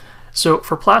material. So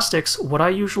for plastics, what I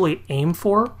usually aim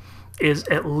for is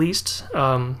at least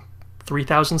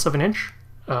 0.003 of an inch.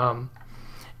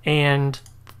 And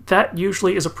that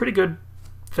usually is a pretty good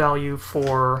value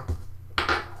for...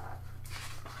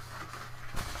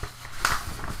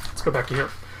 Let's go back to here.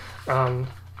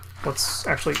 Let's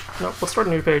start a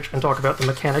new page and talk about the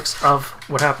mechanics of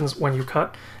what happens when you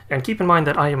cut. And keep in mind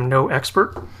that I am no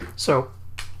expert. So,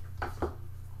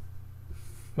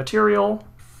 material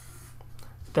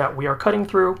that we are cutting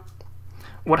through.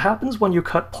 What happens when you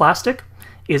cut plastic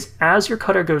is as your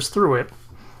cutter goes through it,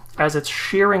 as it's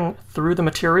shearing through the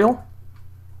material,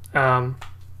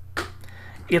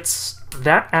 it's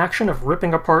that action of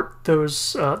ripping apart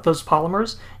those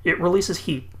polymers, it releases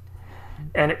heat.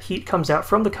 And heat comes out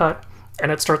from the cut,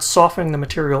 and it starts softening the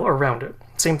material around it.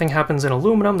 Same thing happens in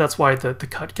aluminum, that's why the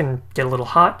cut can get a little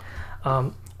hot.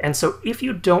 And so if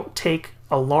you don't take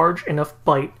a large enough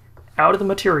bite out of the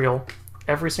material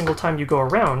every single time you go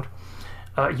around,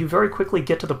 you very quickly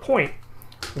get to the point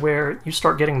where you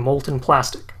start getting molten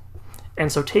plastic.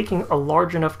 And so taking a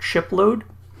large enough chip load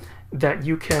that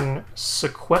you can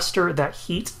sequester that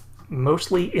heat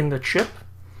mostly in the chip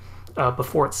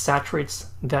before it saturates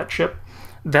that chip,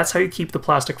 that's how you keep the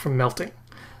plastic from melting.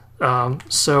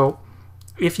 So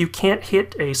if you can't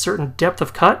hit a certain depth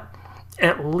of cut,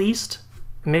 at least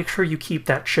make sure you keep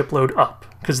that chip load up,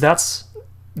 because that's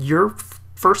your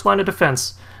first line of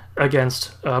defense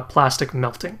against plastic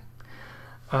melting.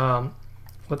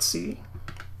 Let's see.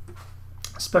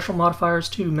 Special modifiers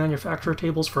to manufacturer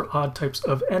tables for odd types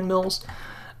of end mills.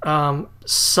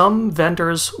 Some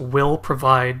vendors will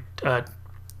provide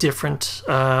different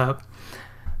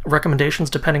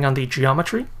recommendations depending on the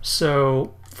geometry.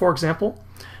 So, for example,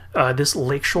 this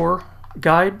Lakeshore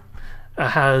guide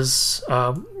has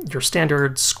your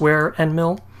standard square end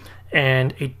mill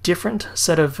and a different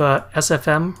set of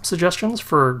SFM suggestions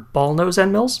for ball nose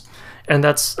end mills. And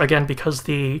that's, again, because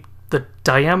the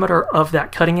diameter of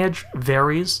that cutting edge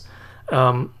varies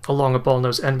along a ball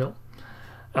nose end mill.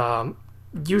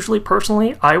 Usually,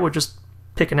 personally, I would just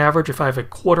pick an average. If I have a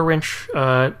 1/4 inch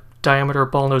diameter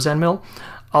ball nose end mill,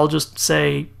 I'll just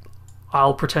say,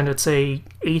 I'll pretend it's a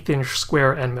 1/8 inch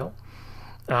square end mill.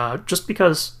 Just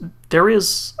because there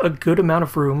is a good amount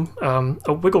of room,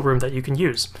 a wiggle room that you can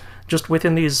use. Just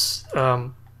within these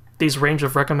range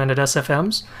of recommended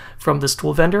SFMs from this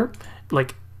tool vendor,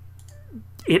 like,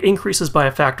 it increases by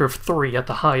a factor of 3 at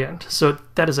the high end. So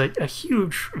that is a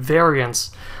huge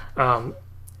variance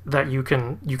that you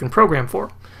can program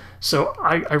for. So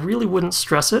I really wouldn't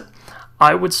stress it.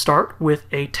 I would start with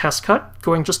a test cut,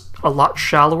 going just a lot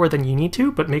shallower than you need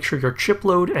to, but make sure your chip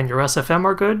load and your SFM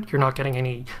are good. You're not getting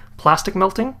any plastic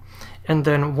melting. And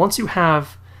then once you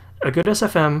have a good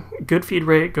SFM, good feed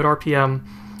rate, good RPM,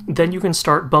 then you can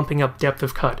start bumping up depth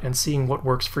of cut and seeing what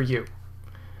works for you.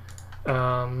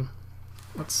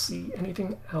 Let's see,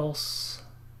 anything else?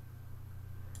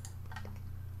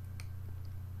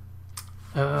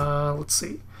 Let's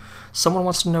see. Someone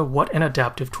wants to know what an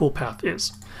adaptive toolpath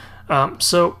is.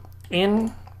 So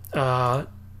in a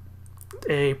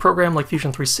program like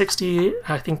Fusion 360,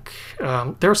 I think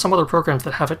there are some other programs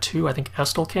that have it too. I think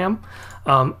EstelCam.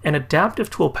 An adaptive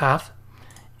toolpath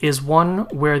is one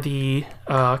where the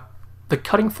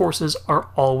cutting forces are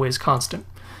always constant.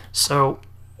 So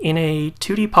in a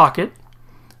 2D pocket,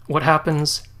 what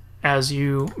happens as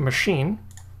you machine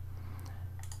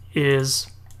is,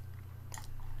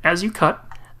 as you cut,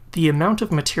 the amount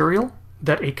of material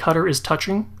that a cutter is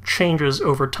touching changes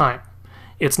over time.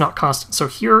 It's not constant. So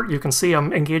here you can see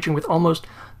I'm engaging with almost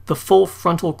the full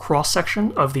frontal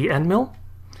cross-section of the end mill,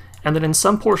 and then in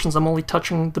some portions I'm only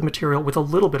touching the material with a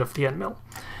little bit of the end mill.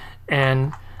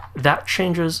 And that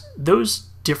changes, those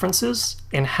differences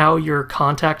in how you're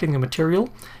contacting the material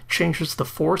changes the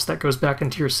force that goes back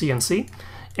into your CNC.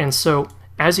 And so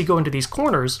as you go into these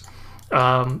corners,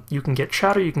 you can get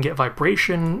chatter, you can get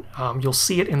vibration, you'll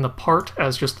see it in the part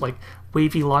as just like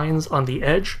wavy lines on the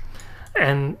edge.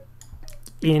 And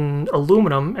in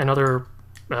aluminum and other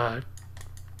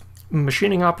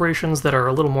machining operations that are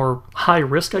a little more high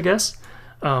risk, I guess,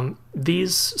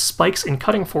 these spikes in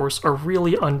cutting force are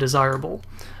really undesirable.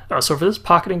 So for this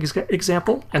pocketing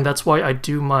example, and that's why I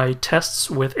do my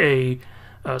tests with a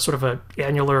sort of a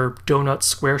annular donut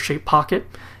square-shaped pocket,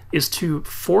 is to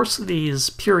force these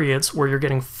periods where you're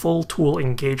getting full tool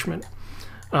engagement.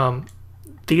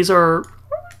 This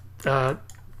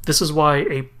is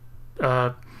why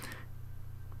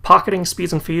pocketing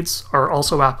speeds and feeds are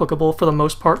also applicable for the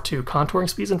most part to contouring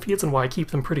speeds and feeds, and why I keep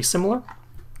them pretty similar.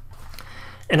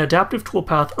 An adaptive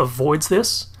toolpath avoids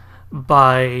this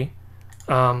by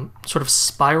sort of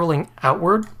spiraling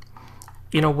outward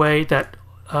in a way that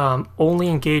only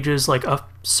engages like a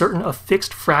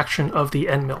fixed fraction of the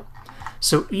end mill.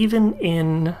 So even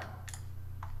in,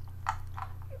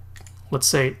 let's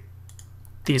say,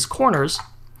 these corners,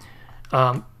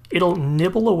 it'll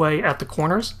nibble away at the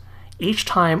corners, each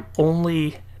time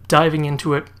only diving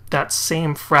into it that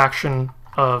same fraction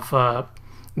of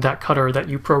that cutter that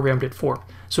you programmed it for.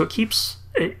 So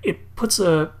it puts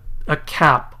a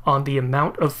cap on the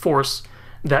amount of force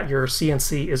that your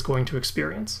CNC is going to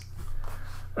experience.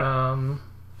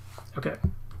 Okay,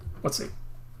 let's see.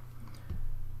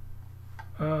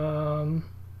 Let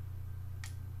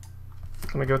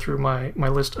me go through my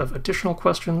list of additional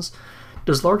questions.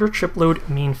 Does larger chip load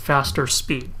mean faster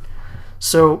speed?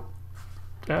 So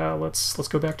let's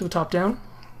go back to the top down.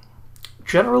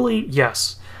 Generally,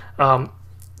 yes.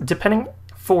 Depending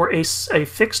for a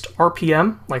fixed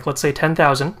RPM, like let's say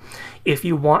 10,000, if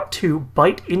you want to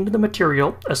bite into the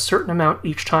material a certain amount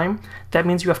each time, that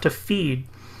means you have to feed.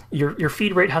 Your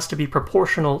feed rate has to be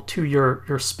proportional to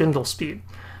your spindle speed.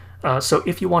 So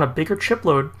if you want a bigger chip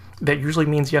load, that usually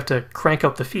means you have to crank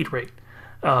up the feed rate.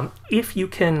 If you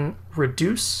can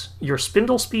reduce your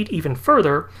spindle speed even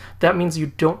further, that means you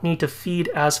don't need to feed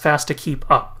as fast to keep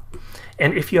up.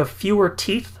 And if you have fewer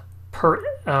teeth per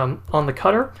on the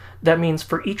cutter, that means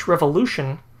for each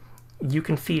revolution, you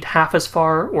can feed half as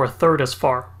far or a third as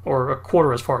far or a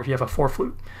quarter as far if you have a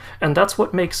 4-flute. And that's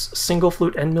what makes single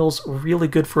flute end mills really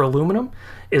good for aluminum,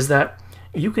 is that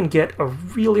you can get a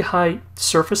really high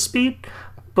surface speed,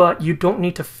 but you don't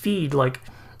need to feed like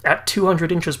at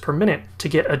 200 inches per minute to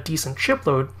get a decent chip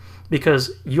load,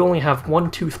 because you only have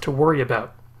one tooth to worry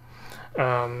about.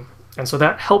 And so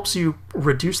that helps you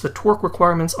reduce the torque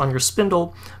requirements on your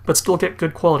spindle, but still get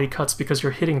good quality cuts because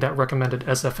you're hitting that recommended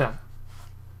SFM.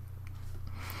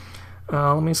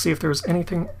 Let me see if there's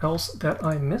anything else that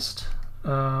I missed.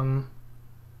 Okay.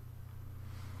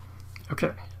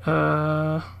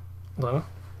 Hello.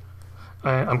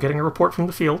 I'm getting a report from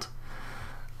the field.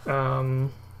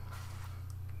 Let's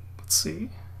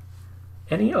see.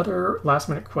 Any other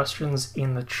last-minute questions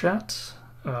in the chat?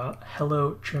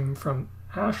 Hello, Jim from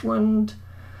Ashland.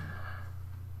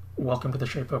 Welcome to the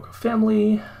Shapeoko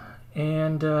family.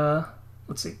 And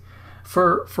let's see.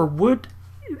 For wood,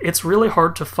 it's really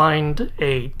hard to find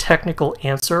a technical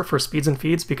answer for speeds and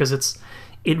feeds because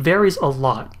it varies a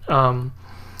lot.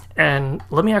 And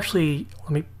let me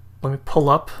pull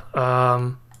up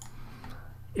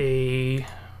a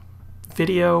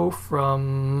video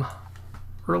from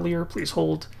earlier. Please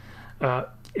hold.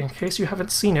 In case you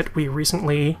haven't seen it, we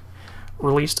recently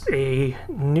released a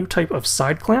new type of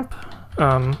side clamp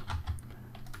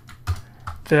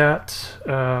that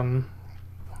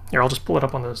here, I'll just pull it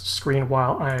up on the screen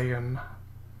while I am.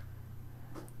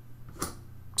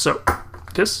 So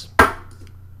this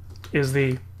is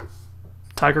the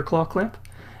Tiger Claw clamp.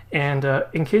 And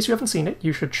in case you haven't seen it,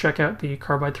 you should check out the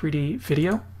Carbide 3D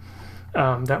video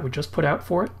that we just put out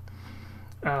for it.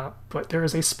 But there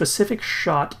is a specific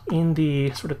shot in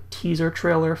the sort of teaser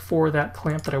trailer for that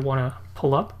clamp that I want to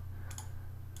pull up.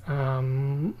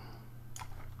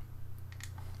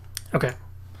 Okay,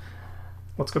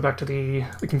 let's go back to the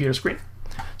computer screen.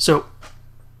 So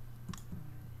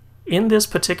in this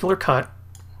particular cut,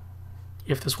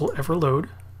 if this will ever load,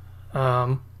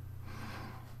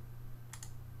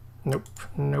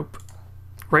 nope,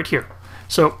 right here.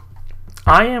 So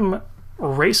I am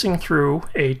racing through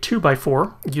a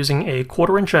 2x4 using a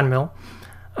 1/4" end mill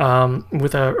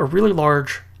with a really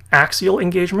large axial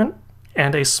engagement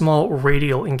and a small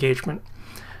radial engagement.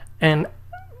 And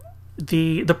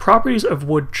the properties of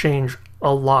wood change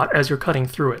a lot as you're cutting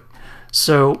through it.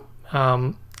 So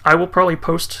I will probably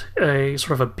post a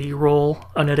sort of a B-roll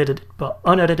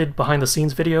unedited behind the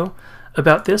scenes video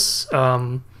about this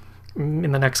in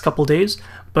the next couple days.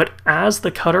 But as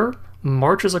the cutter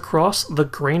marches across the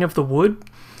grain of the wood,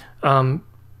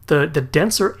 the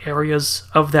denser areas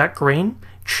of that grain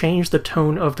change the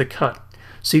tone of the cut.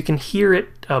 So you can hear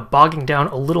it bogging down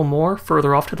a little more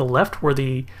further off to the left where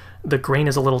the grain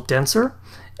is a little denser,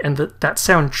 and that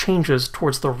sound changes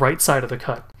towards the right side of the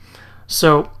cut.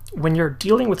 So when you're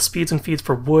dealing with speeds and feeds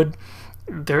for wood,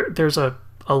 there's a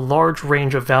large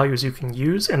range of values you can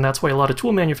use, and that's why a lot of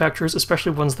tool manufacturers,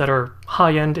 especially ones that are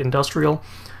high-end industrial,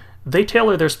 they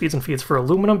tailor their speeds and feeds for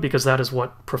aluminum because that is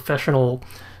what professional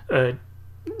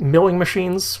milling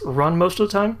machines run most of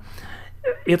the time.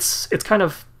 It's kind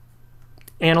of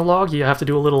analog. You have to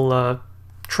do a little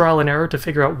trial and error to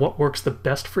figure out what works the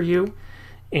best for you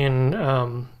in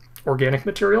organic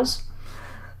materials.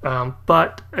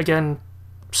 But again,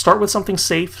 start with something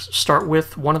safe. Start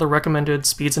with one of the recommended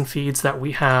speeds and feeds that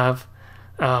we have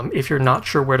if you're not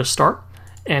sure where to start.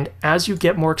 And as you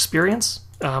get more experience,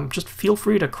 just feel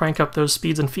free to crank up those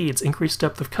speeds and feeds, increase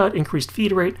depth of cut, increased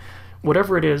feed rate,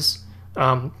 whatever it is,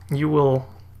 you will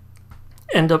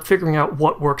end up figuring out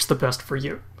what works the best for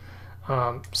you.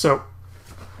 So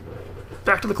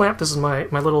back to the clamp. This is my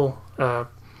little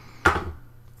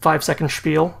 5-second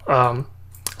spiel.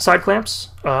 Side clamps,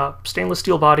 stainless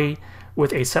steel body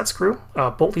with a set screw.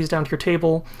 Bolt these down to your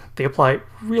table. They apply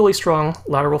really strong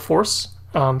lateral force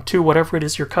to whatever it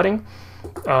is you're cutting.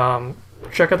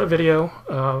 Check out the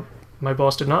video. My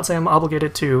boss did not say I'm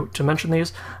obligated to mention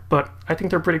these, but I think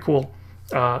they're pretty cool,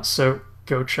 so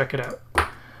go check it out.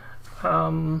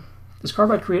 Does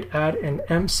Carbide Create add an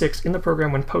M6 in the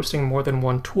program when posting more than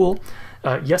one tool?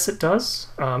 Yes, it does.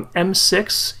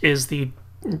 M6 is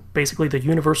basically the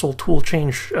universal tool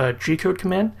change G-code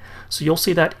command, so you'll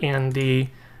see that in the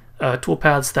tool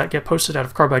paths that get posted out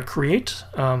of Carbide Create,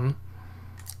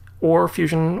 or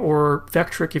Fusion or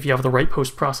Vectric if you have the right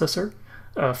post processor.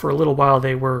 For a little while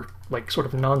they were like sort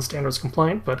of non-standards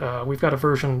compliant, but we've got a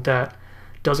version that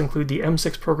does include the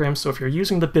M6 program, so if you're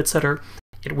using the bit setter,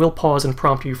 it will pause and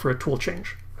prompt you for a tool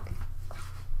change.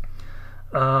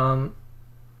 The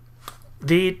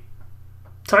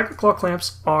Tiger Claw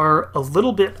clamps are a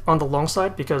little bit on the long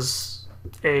side because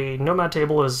a Nomad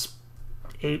table is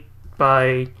 8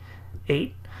 by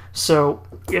 8, so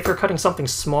if you're cutting something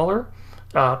smaller,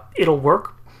 it'll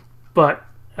work, but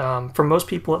for most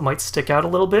people it might stick out a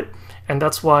little bit, and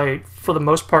that's why for the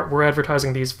most part we're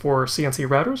advertising these for CNC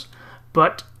routers.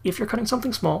 But if you're cutting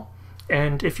something small,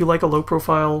 and if you like a low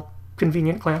profile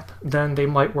convenient clamp, then they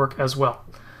might work as well.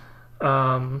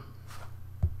 Alright,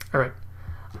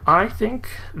 I think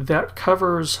that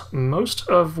covers most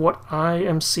of what I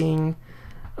am seeing.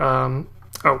 Oh,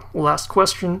 last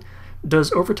question.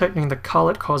 Does over-tightening the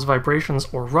collet cause vibrations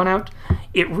or runout?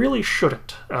 It really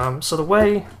shouldn't. So the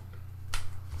way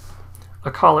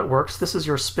a collet works, this is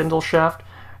your spindle shaft.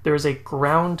 There is a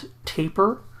ground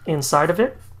taper inside of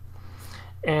it,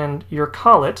 and your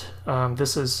collet,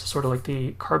 this is sort of like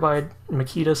the Carbide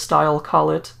Makita style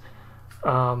collet.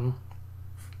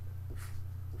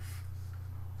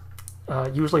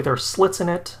 Usually there are slits in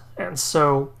it, and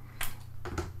so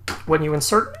when you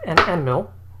insert an end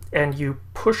mill and you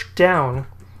push down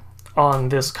on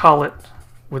this collet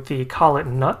with the collet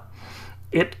nut,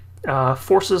 it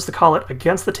forces the collet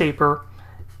against the taper,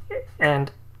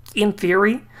 and in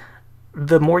theory,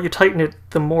 the more you tighten it,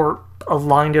 the more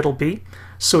aligned it'll be.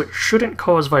 So it shouldn't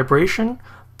cause vibration,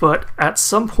 but at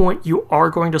some point you are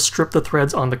going to strip the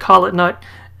threads on the collet nut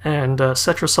and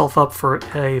set yourself up for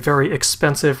a very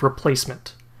expensive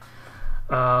replacement.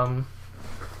 Can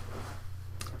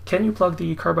you plug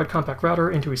the Carbide compact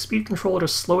router into a speed controller to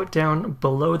slow it down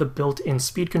below the built-in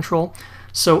speed control?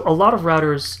 So a lot of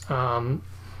routers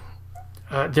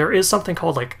there is something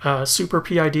called like Super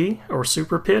PID or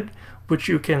Super PID, which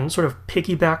you can sort of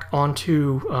piggyback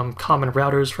onto common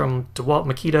routers from DeWalt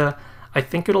Makita. I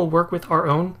think it'll work with our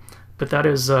own, but that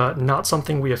is not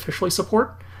something we officially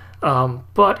support.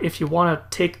 But if you want to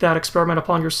take that experiment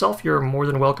upon yourself, you're more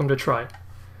than welcome to try.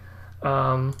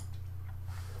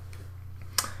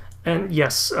 And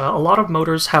yes, a lot of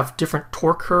motors have different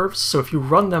torque curves, so if you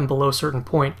run them below a certain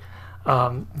point,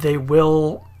 they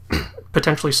will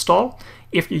potentially stall.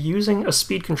 If you're using a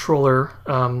speed controller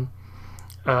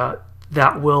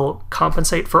that will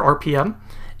compensate for RPM,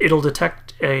 it'll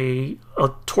detect a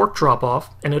torque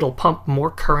drop-off, and it'll pump more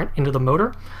current into the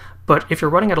motor. But if you're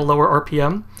running at a lower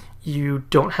RPM, you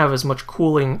don't have as much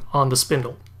cooling on the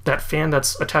spindle. That fan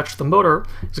that's attached to the motor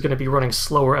is going to be running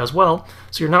slower as well,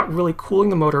 so you're not really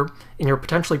cooling the motor, and you're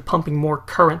potentially pumping more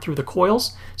current through the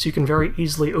coils, so you can very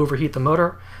easily overheat the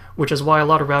motor, which is why a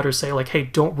lot of routers say, like, hey,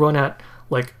 don't run at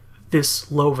like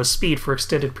this low of a speed for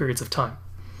extended periods of time.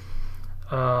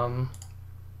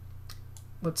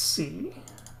 Let's see.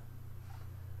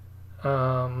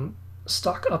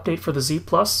 Stock update for the Z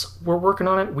Plus. We're working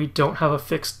on it. We don't have a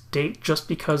fixed date just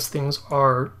because things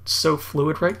are so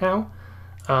fluid right now.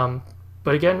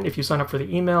 But again, if you sign up for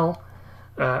the email,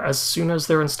 as soon as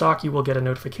they're in stock, you will get a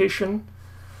notification.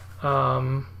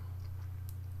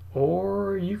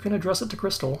 Or you can address it to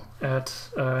Crystal at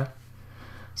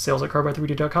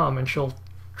sales@carbide3d.com, and she'll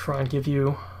try and give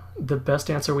you the best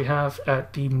answer we have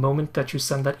at the moment that you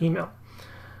send that email.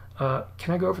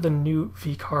 Can I go over the new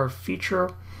vCarve feature?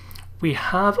 We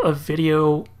have a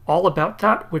video all about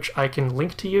that, which I can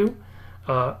link to you,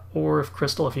 or if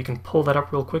Crystal, if you can pull that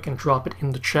up real quick and drop it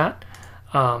in the chat.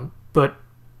 But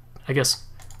I guess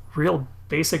real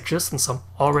basic gist, since I'm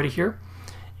already here,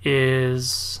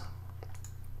 is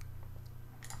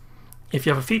if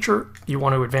you have a feature you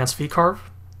want to advance vCarve,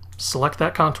 select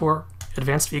that contour,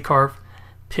 advanced vCarve,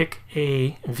 pick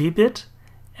a V-bit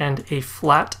and a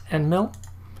flat end mill.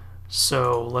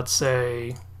 So let's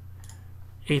say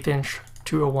 1/8 inch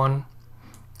 201,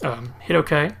 hit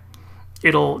OK.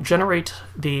 It'll generate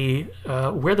the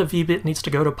where the V-bit needs to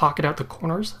go to pocket out the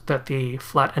corners that the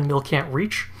flat end mill can't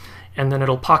reach, and then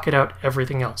it'll pocket out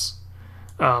everything else.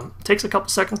 Takes a couple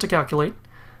seconds to calculate,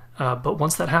 but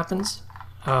once that happens,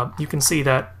 you can see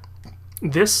that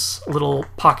this little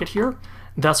pocket here,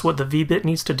 that's what the V-bit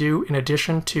needs to do in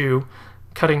addition to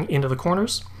cutting into the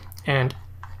corners, and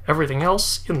everything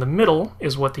else in the middle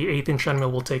is what the 1/8 inch end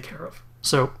mill will take care of.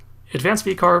 So advanced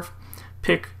vCarve,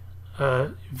 pick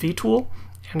a V-tool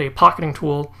and a pocketing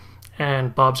tool,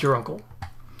 and Bob's your uncle.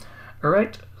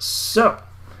 Alright, so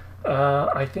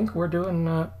I think we're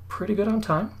doing pretty good on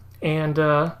time, and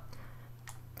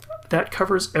that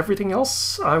covers everything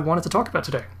else I wanted to talk about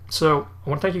today. So I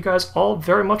want to thank you guys all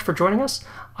very much for joining us.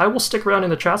 I will stick around in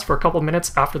the chats for a couple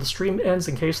minutes after the stream ends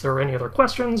in case there are any other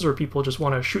questions or people just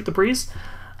want to shoot the breeze.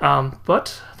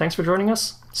 But thanks for joining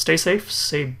us. Stay safe,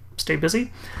 stay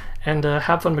busy, and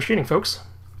have fun machining, folks.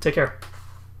 Take care.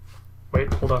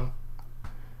 Wait, hold on.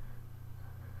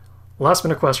 Last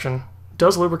minute question.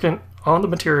 Does lubricant on the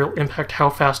material impact how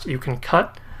fast you can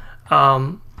cut?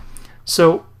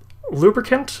 So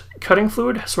lubricant, cutting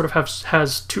fluid, sort of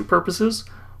has two purposes.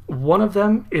 One of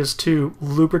them is to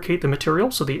lubricate the material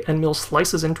so the end mill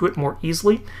slices into it more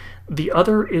easily. The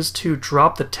other is to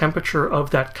drop the temperature of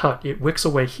that cut. It wicks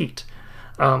away heat.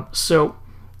 So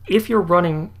if you're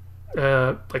running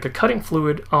like a cutting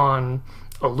fluid on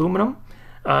aluminum,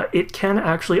 it can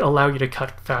actually allow you to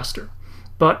cut faster.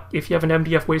 But if you have an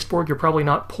MDF wasteboard, you're probably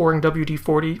not pouring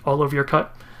WD-40 all over your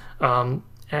cut.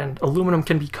 And aluminum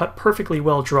can be cut perfectly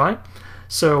well dry.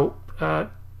 So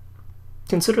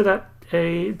consider that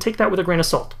take that with a grain of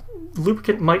salt.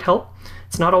 Lubricant might help.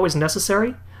 It's not always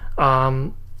necessary.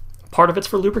 Part of it's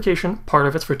for lubrication, part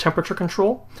of it's for temperature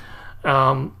control.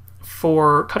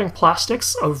 For cutting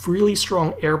plastics, a really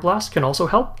strong air blast can also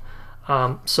help.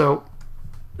 So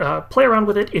play around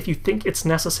with it if you think it's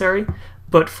necessary,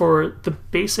 but for the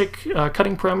basic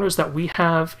cutting parameters that we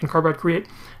have in Carbide Create,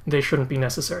 they shouldn't be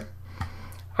necessary.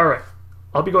 Alright,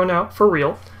 I'll be going out for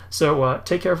real, so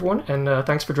take care everyone, and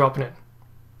thanks for dropping in.